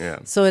 Yeah. Yeah.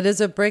 So it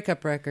is a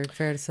breakup record,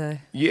 fair to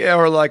say. Yeah,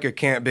 or like a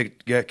can't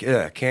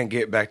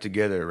get back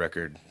together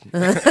record.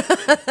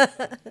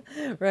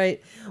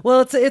 Right.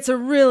 Well, it's a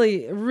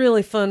really,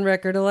 really fun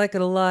record. I like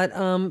it a lot.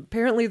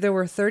 Apparently there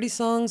were 30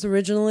 songs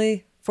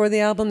originally for the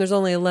album. There's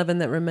only 11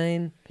 that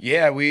remain.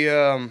 Yeah, we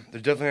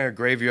there's definitely a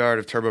graveyard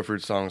of Turbo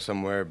Fruit songs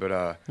somewhere,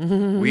 but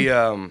we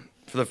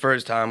for the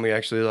first time we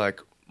actually like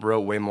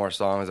wrote way more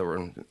songs that were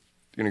going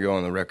to go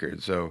on the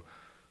record. So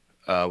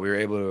we were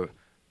able to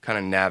kind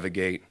of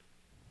navigate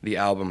the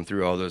album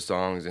through all those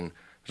songs, and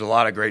there's a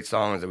lot of great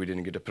songs that we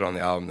didn't get to put on the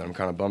album that I'm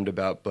kind of bummed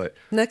about. But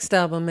next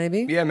album,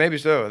 maybe? Yeah, maybe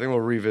so. I think we'll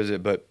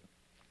revisit. But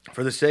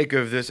for the sake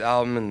of this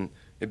album and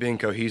it being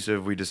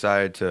cohesive, we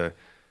decided to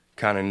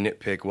kind of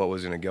nitpick what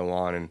was going to go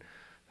on. And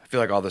I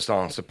feel like all the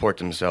songs support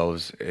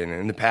themselves. And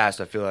in the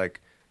past, I feel like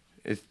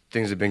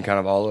things have been kind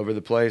of all over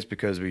the place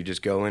because we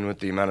just go in with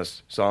the amount of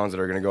songs that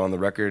are going to go on the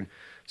record.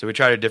 So we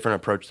tried a different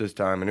approach this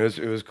time, and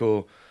it was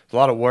cool. It's a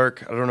lot of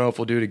work. I don't know if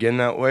we'll do it again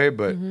that way,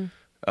 but it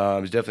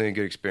was definitely a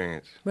good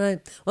experience. Right.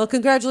 Well,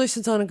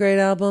 congratulations on a great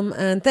album,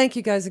 and thank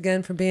you guys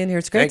again for being here.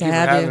 It's great to have you.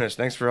 Thank you for having us.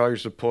 Thanks for all your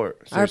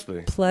support. Seriously.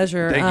 Our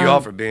pleasure. Thank you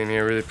all for being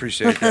here. Really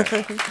appreciate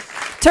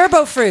that.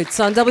 Turbo Fruits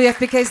on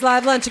WFPK's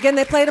Live Lunch. Again,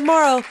 they play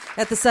tomorrow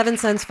at the Seven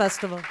Sense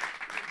Festival.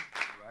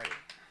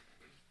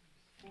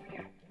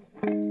 Right.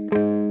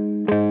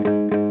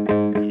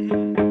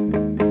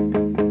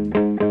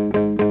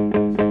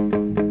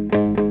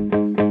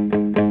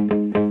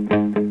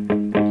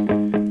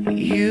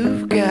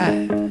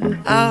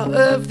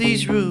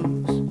 these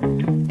rules,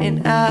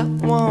 and I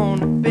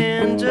wanna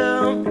bend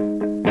 'em.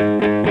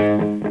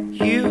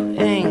 You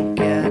ain't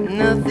got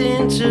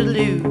nothing to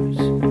lose,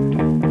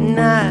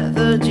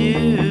 neither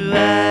do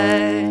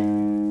I.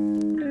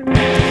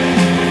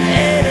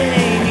 It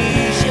ain't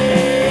easy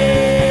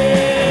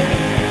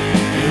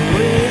the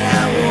way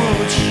I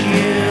want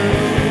you,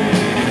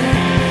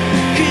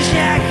 'cause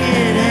I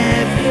can't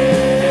have you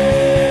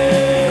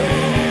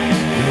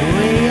the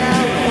way I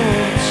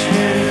want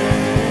to.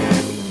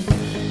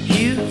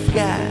 You've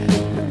got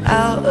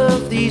all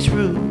of these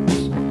rules,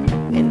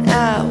 and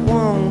I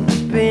won't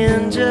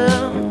bend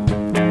 'em.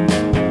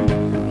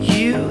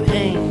 You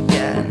ain't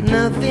got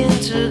nothing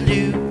to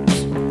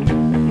lose,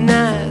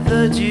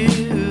 neither do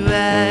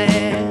I.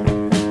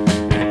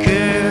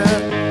 Girl,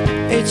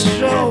 it's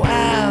so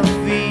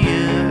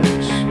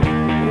obvious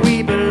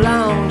we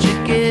belong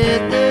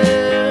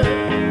together.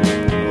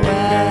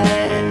 Why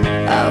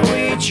are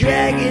we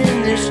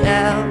dragging this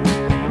out?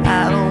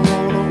 I don't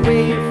wanna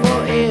wait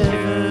forever.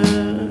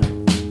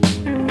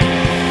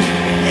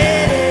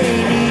 It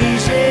ain't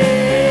easy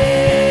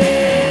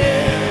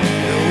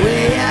the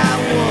way I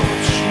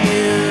want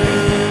you,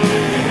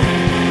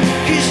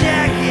 'cause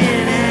I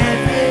can't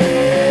have you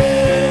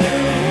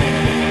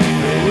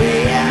the way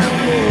I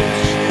want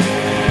you.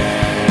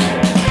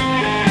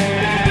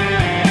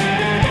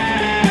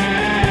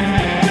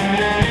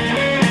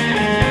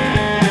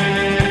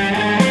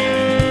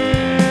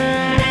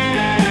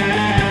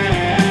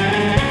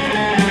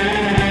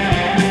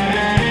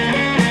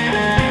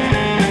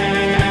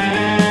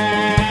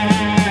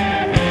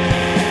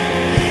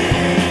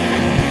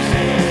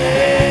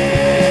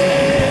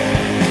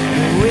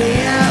 The way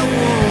I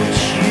want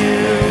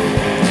you,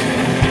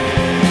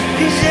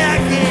 'cause I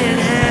can't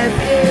have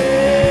you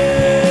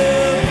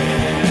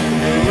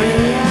the way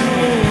I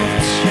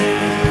want to.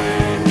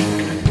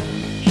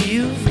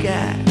 You've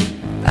got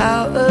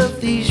all of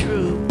these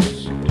rules,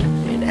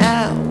 and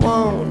I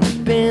won't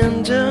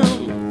bend 'em.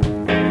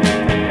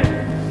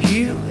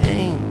 You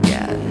ain't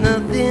got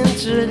nothing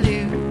to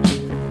lose,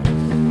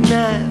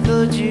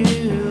 neither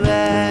do I.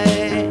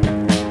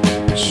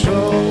 So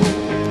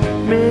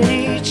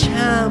many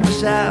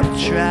times I've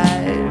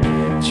tried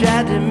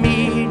to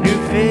meet new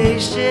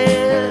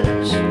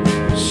faces.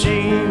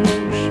 Seems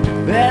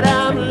that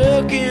I'm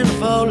looking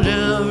for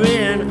love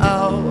in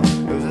all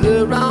of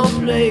the wrong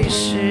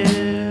places.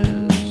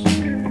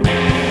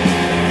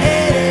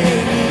 It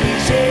ain't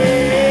easy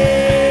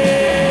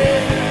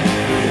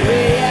the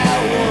way I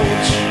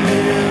want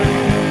you,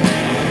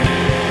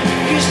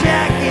 'cause I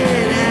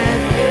can't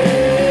have you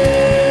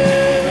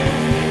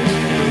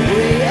the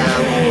way I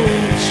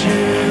want to.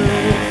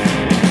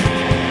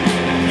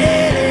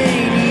 It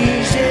ain't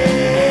easy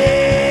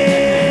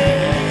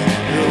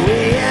the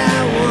way I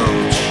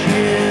want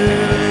you,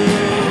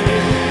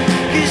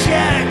 'cause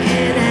I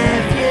can't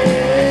have you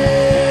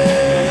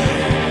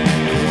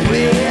the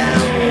way I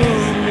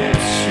want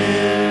to.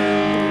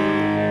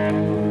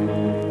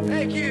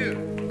 Thank you.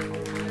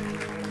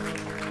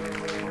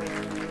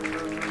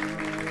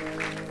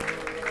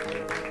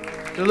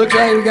 So it looks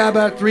like we got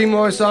about 3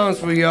 more songs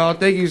for y'all.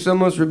 Thank you so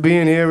much for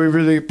being here. We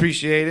really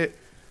appreciate it.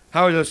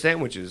 How are those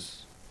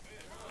sandwiches?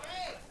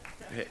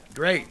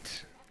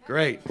 Great.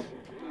 Great.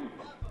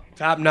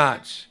 Top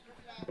notch.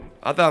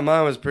 I thought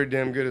mine was pretty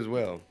damn good as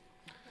well.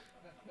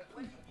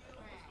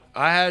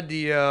 I had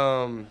the,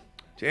 to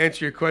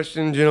answer your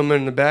question,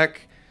 gentleman in the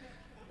back,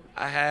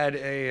 I had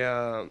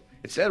a,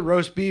 it said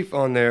roast beef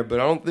on there, but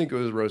I don't think it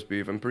was roast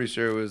beef. I'm pretty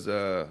sure it was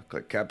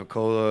like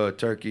capicola,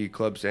 turkey,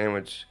 club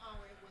sandwich.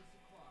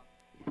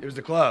 It was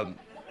the club.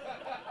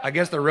 I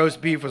guess the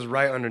roast beef was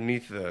right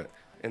underneath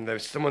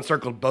someone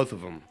circled both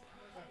of them.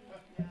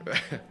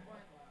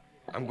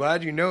 I'm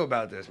glad you know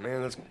about this,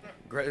 man. That's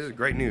great. This is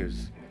great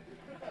news.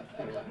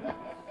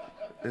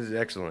 This is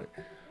excellent.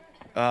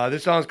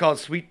 This song's called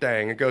Sweet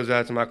Thing. It goes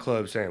out to my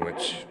club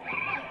sandwich.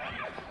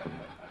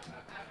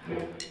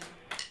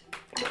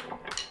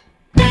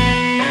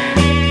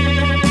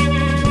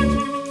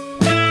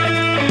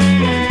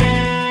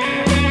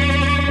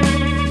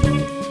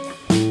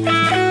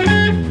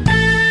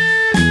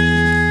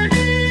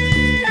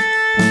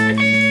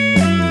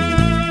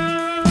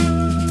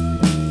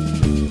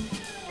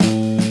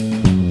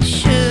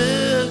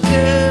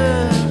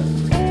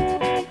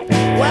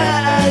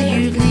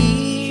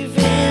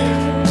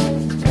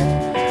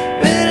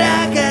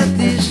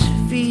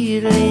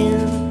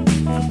 Feeling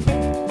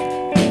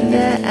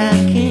that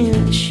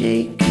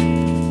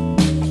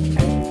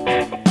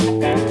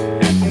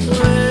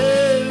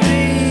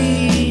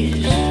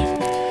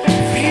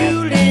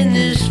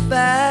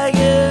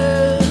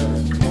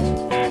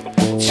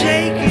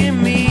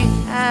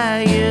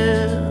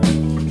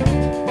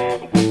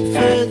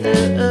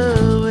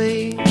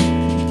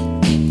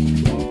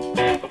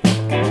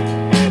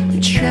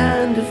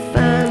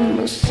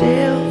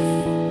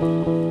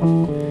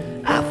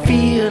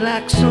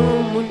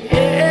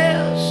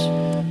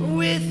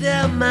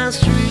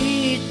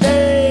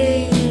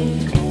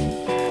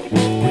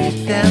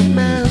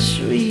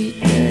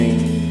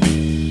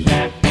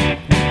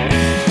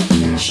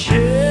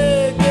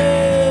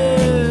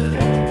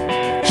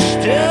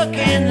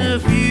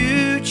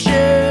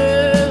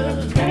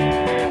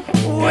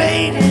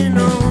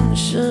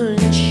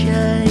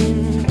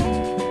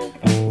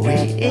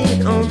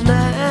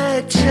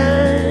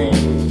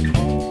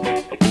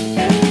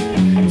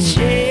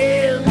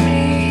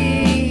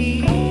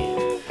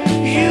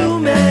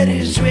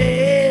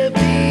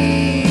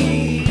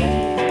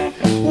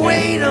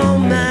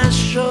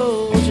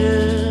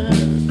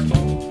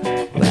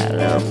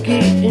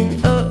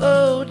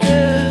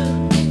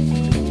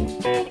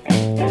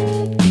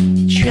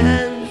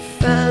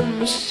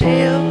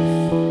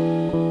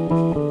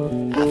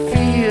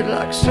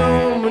like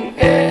someone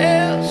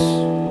else.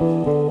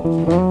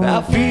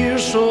 I feel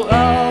so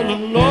all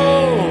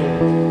alone.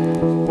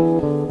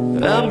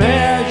 I'm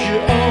at you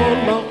on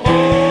my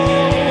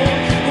own.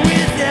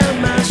 Without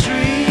my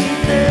sweet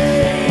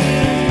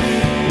thing,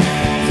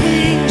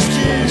 things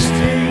just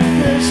ain't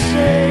the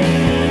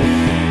same.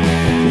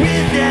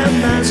 Without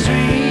my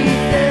sweet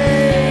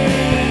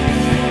thing,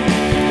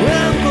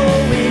 I'm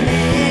going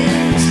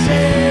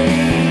insane.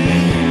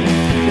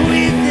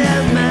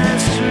 Without my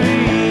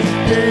sweet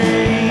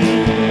thing,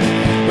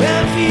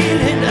 I'm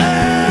feeling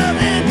all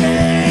the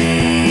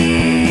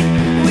pain.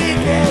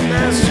 Without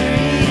my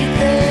sweet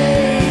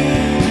thing,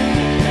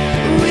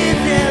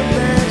 without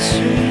my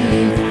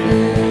sweet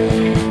thing.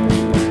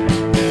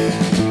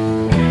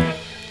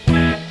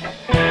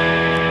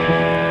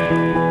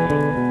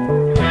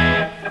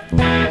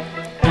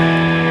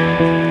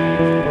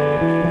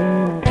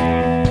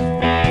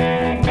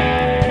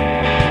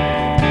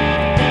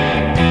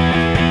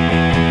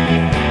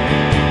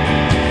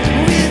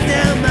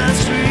 Without my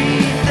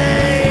sweet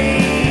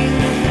thing,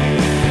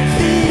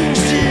 things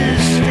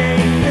just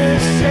ain't the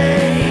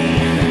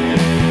same.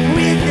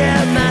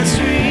 Without my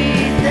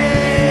sweet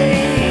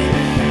thing,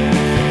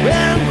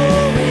 I'm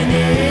going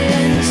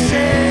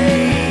insane.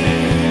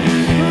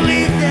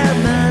 Without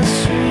my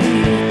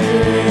sweet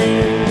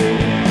thing,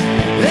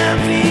 I'm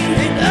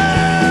feeling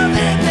all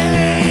the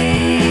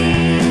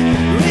pain.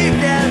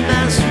 Without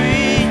my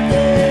sweet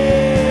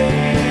thing,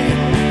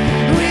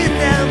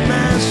 without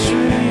my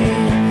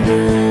sweet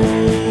thing.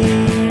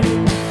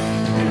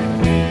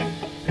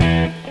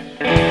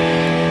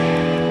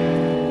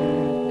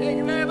 Thank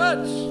you very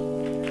much.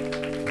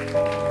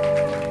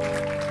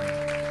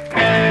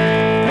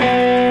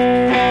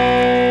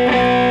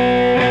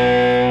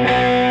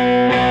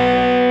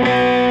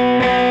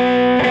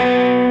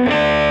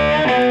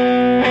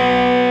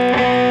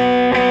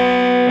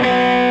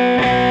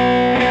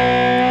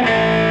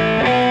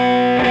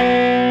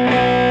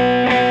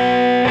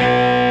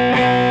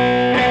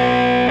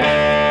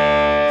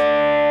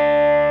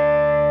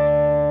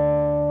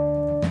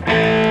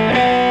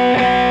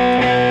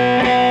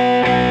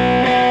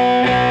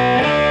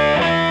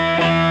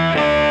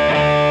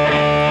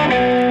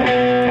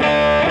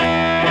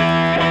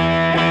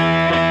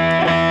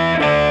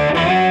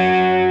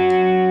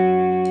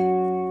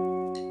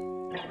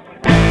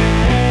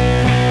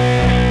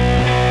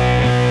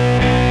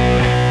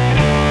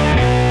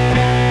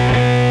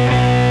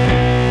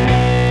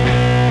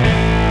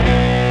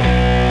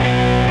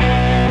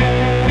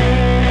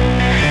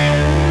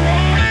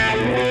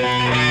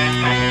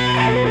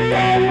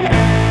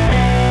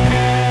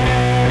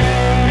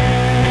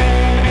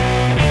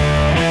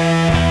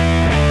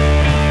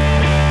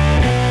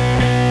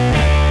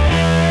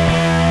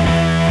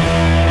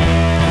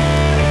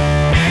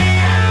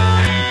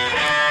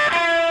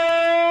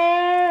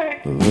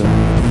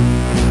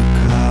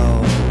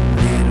 Call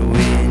it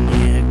when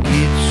you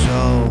get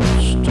so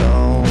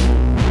stoned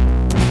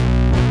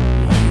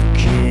you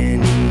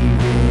can't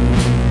even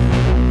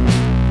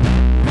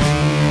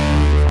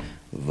breathe.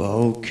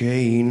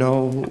 Volcano.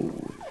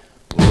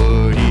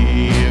 What do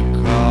you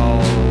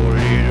call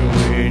it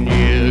when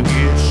you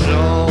get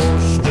so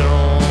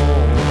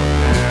stoned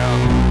now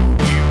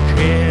you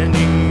can't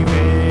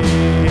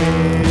even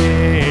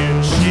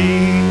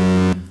see?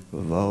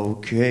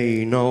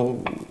 Volcano.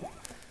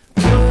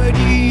 What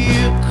do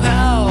you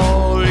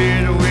call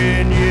it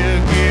when you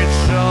get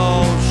so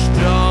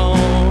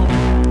stoned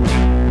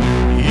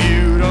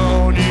you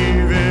don't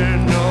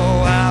even know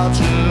how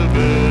to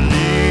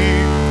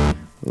believe?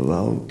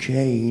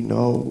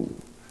 Volcano.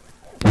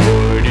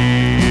 What do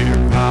you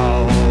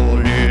call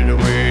it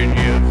when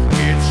you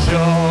get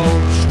so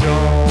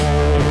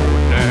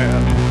stoned now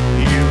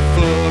you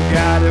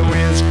forgot it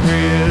was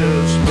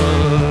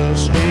Christmas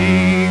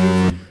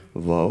Eve?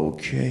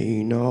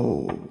 Volcano.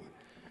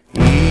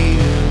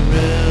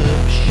 Eruption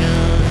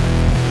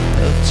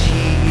of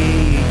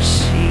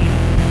THC.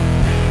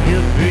 You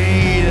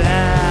breathe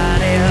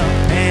out air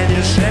and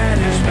you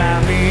satisfy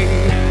me.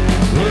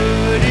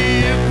 What do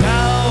you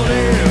call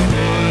it?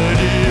 What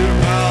do you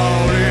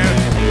call it?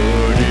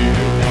 What do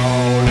you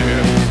call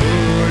it?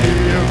 What do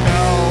you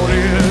call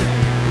it?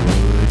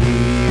 What do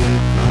you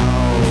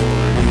call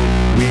it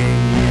when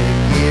you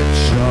get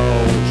so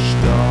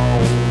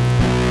stoned?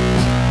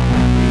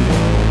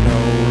 You're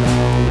no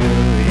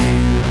longer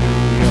in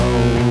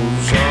your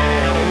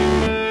zone.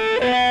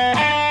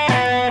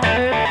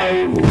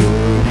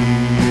 What do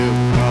you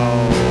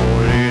call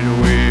it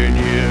when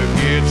you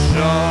get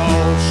so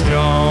stoned?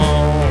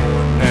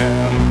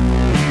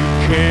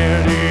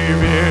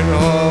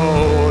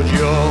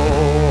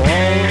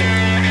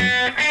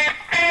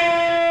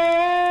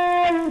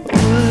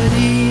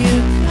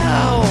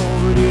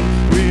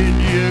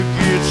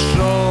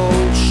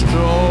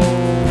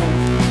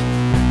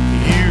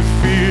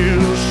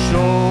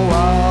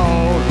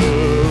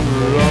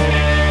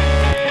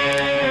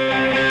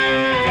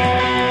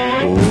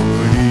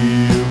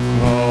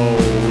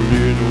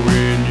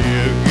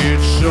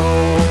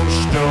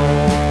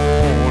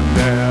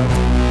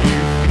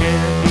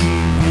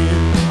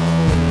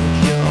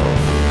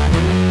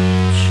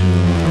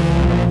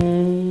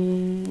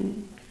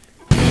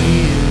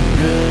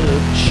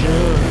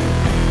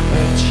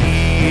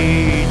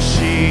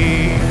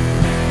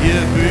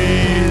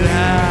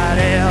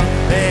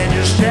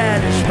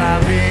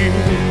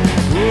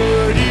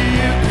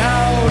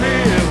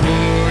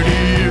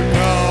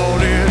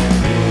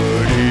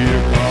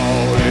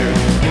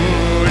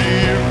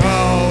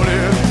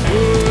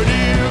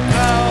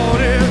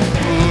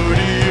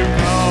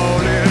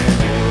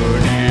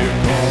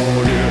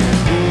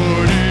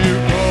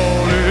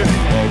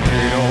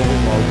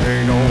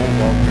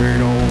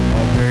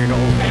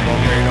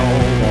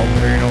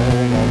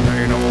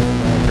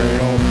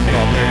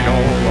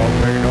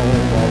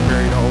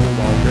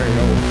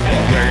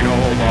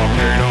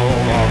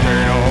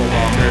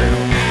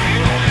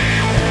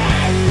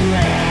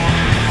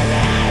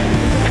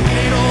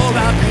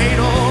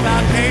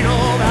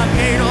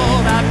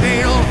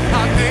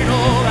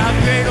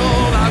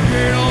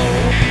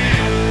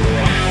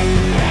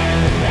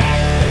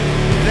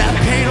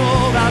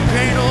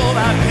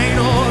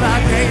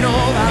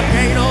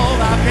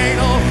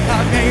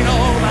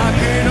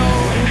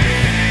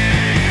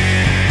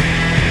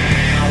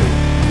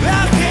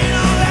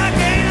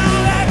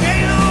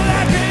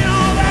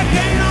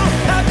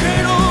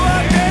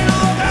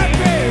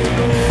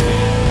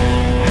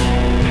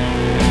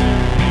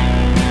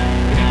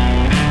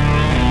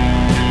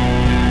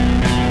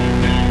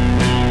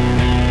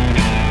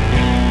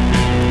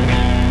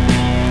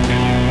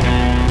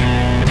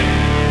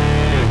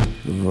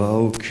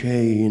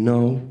 okay, you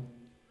know.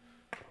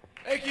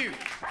 Thank you.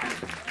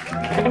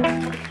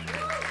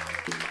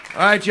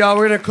 All right, y'all,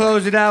 we're going to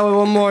close it out with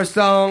one more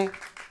song.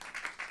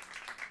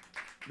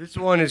 This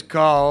one is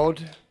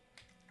called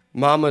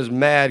Mama's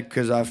Mad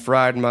 'Cause I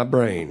Fried My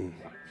Brain.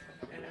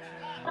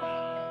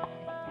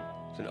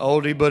 It's an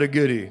oldie but a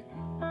goodie.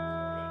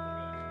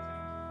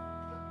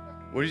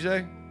 What did you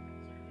say?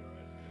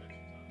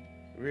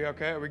 Are we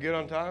okay? Are we good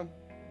on time?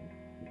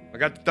 I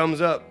got the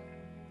thumbs up.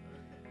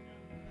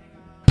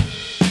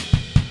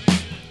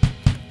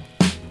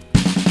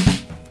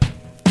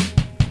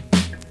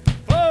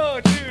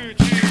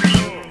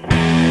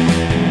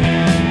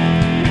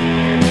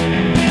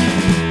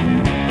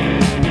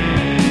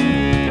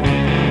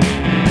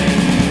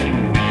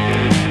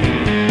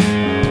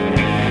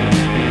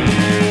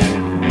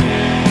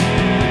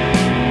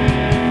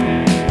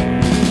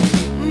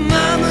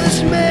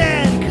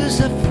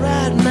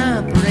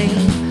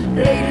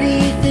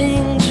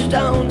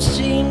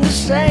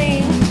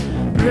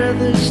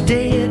 Brother's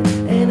dead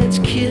and it's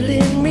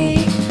killing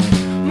me.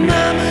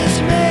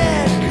 Mama's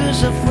mad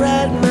 'cause I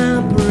fried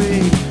my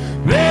brain.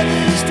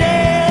 Brother's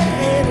dead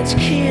and it's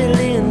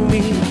killing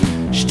me.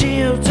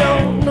 Still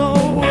don't know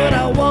what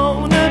I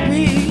wanna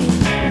be.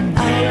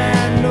 All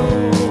I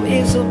know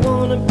is I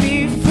wanna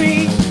be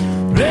free.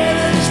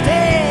 Brother's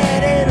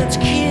dead and it's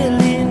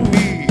killing me.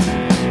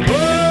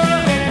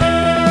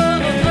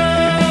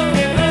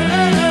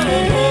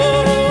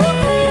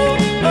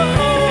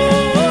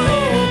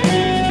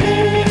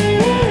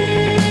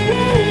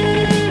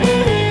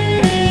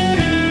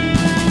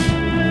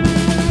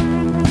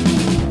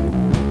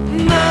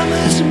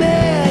 Mama's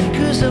mad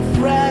 'cause I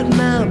fried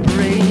my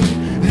brain.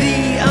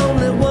 The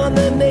only one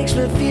that makes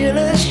me feel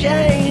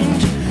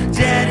ashamed.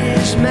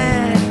 Daddy's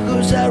mad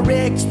 'cause I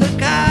wrecked the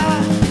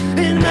car.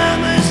 And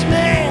Mama's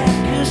mad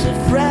 'cause I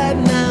fried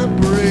my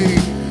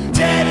brain.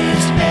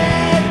 Daddy's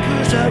mad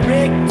 'cause I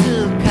wrecked the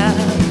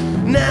car.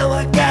 Now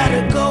I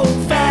gotta go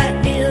fight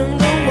in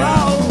the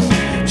wall.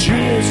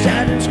 Drill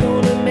sergeant's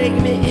gonna make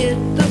me hit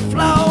the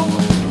floor.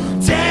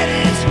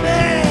 Daddy's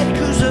mad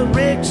 'cause I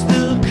wrecked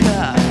the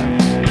car.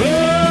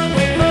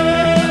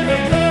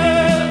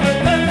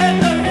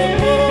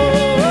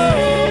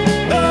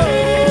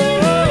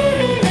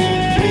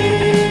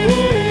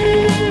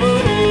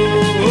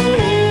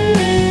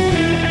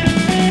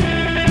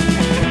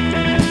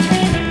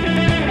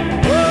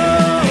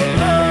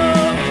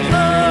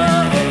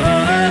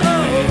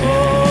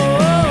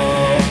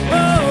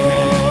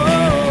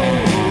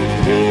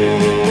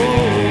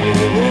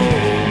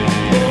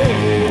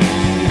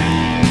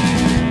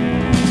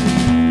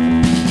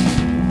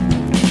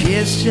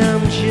 Guess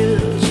I'm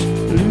just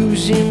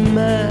losing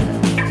my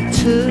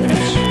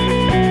touch.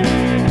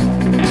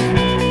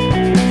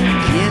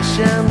 Guess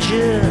I'm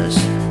just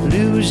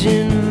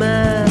losing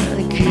my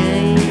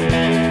game.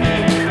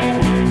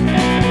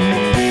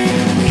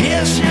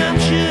 Guess I'm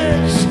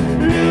just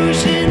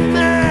losing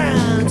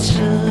my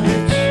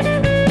touch.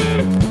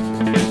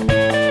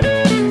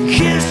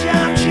 Guess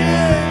I'm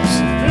just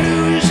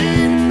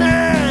losing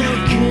my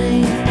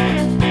game.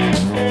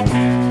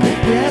 But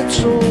that's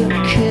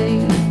okay.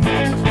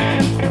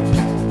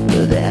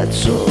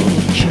 That's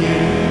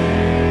okay.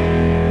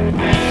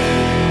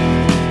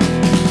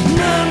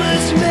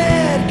 Mama's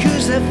mad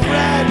 'cause I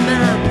fried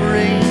my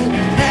brain.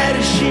 Had a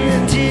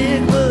shindig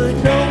but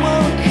no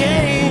one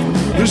came.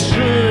 The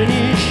sun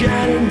is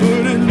shining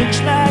but it looks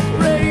like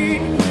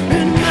rain.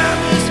 And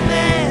Mama's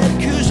mad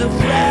 'cause I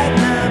fried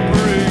my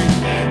brain.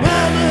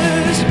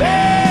 Mama's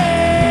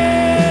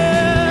mad.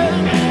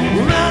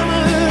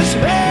 Mama's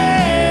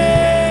mad.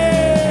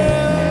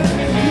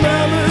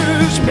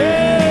 Mama's mad.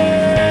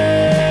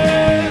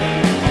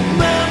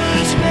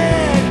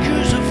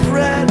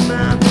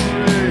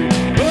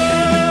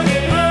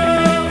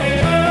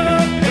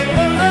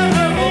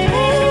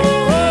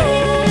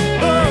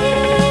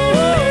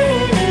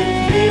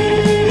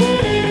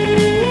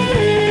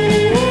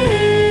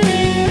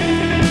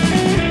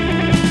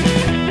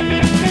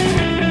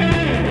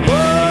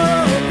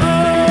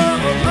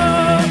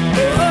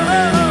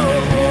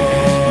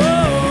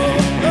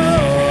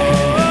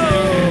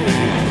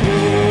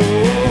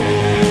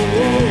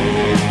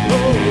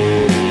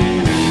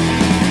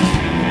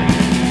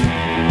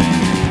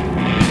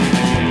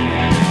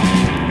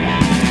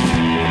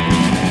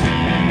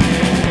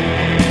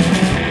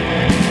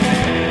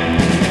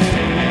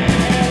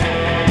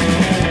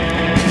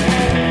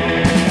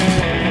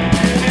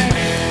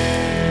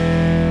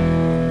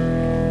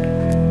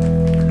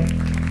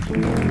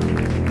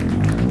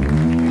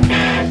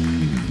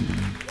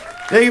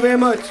 Thank you very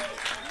much.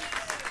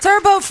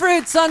 Turbo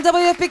Fruits on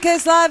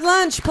WFPK's Live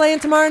Lunch, playing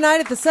tomorrow night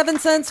at the 7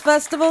 Cents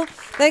Festival.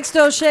 Thanks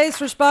to O'Shea's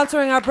for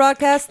sponsoring our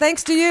broadcast.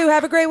 Thanks to you.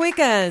 Have a great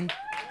weekend.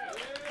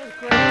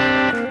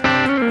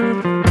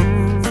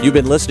 You've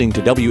been listening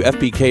to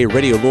WFPK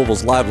Radio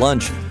Louisville's Live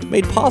Lunch,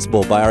 made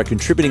possible by our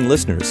contributing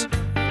listeners.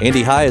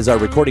 Andy High is our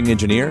recording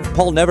engineer,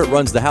 Paul Nevitt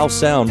runs the house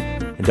sound,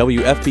 and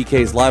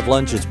WFPK's Live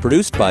Lunch is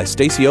produced by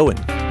Stacey Owen.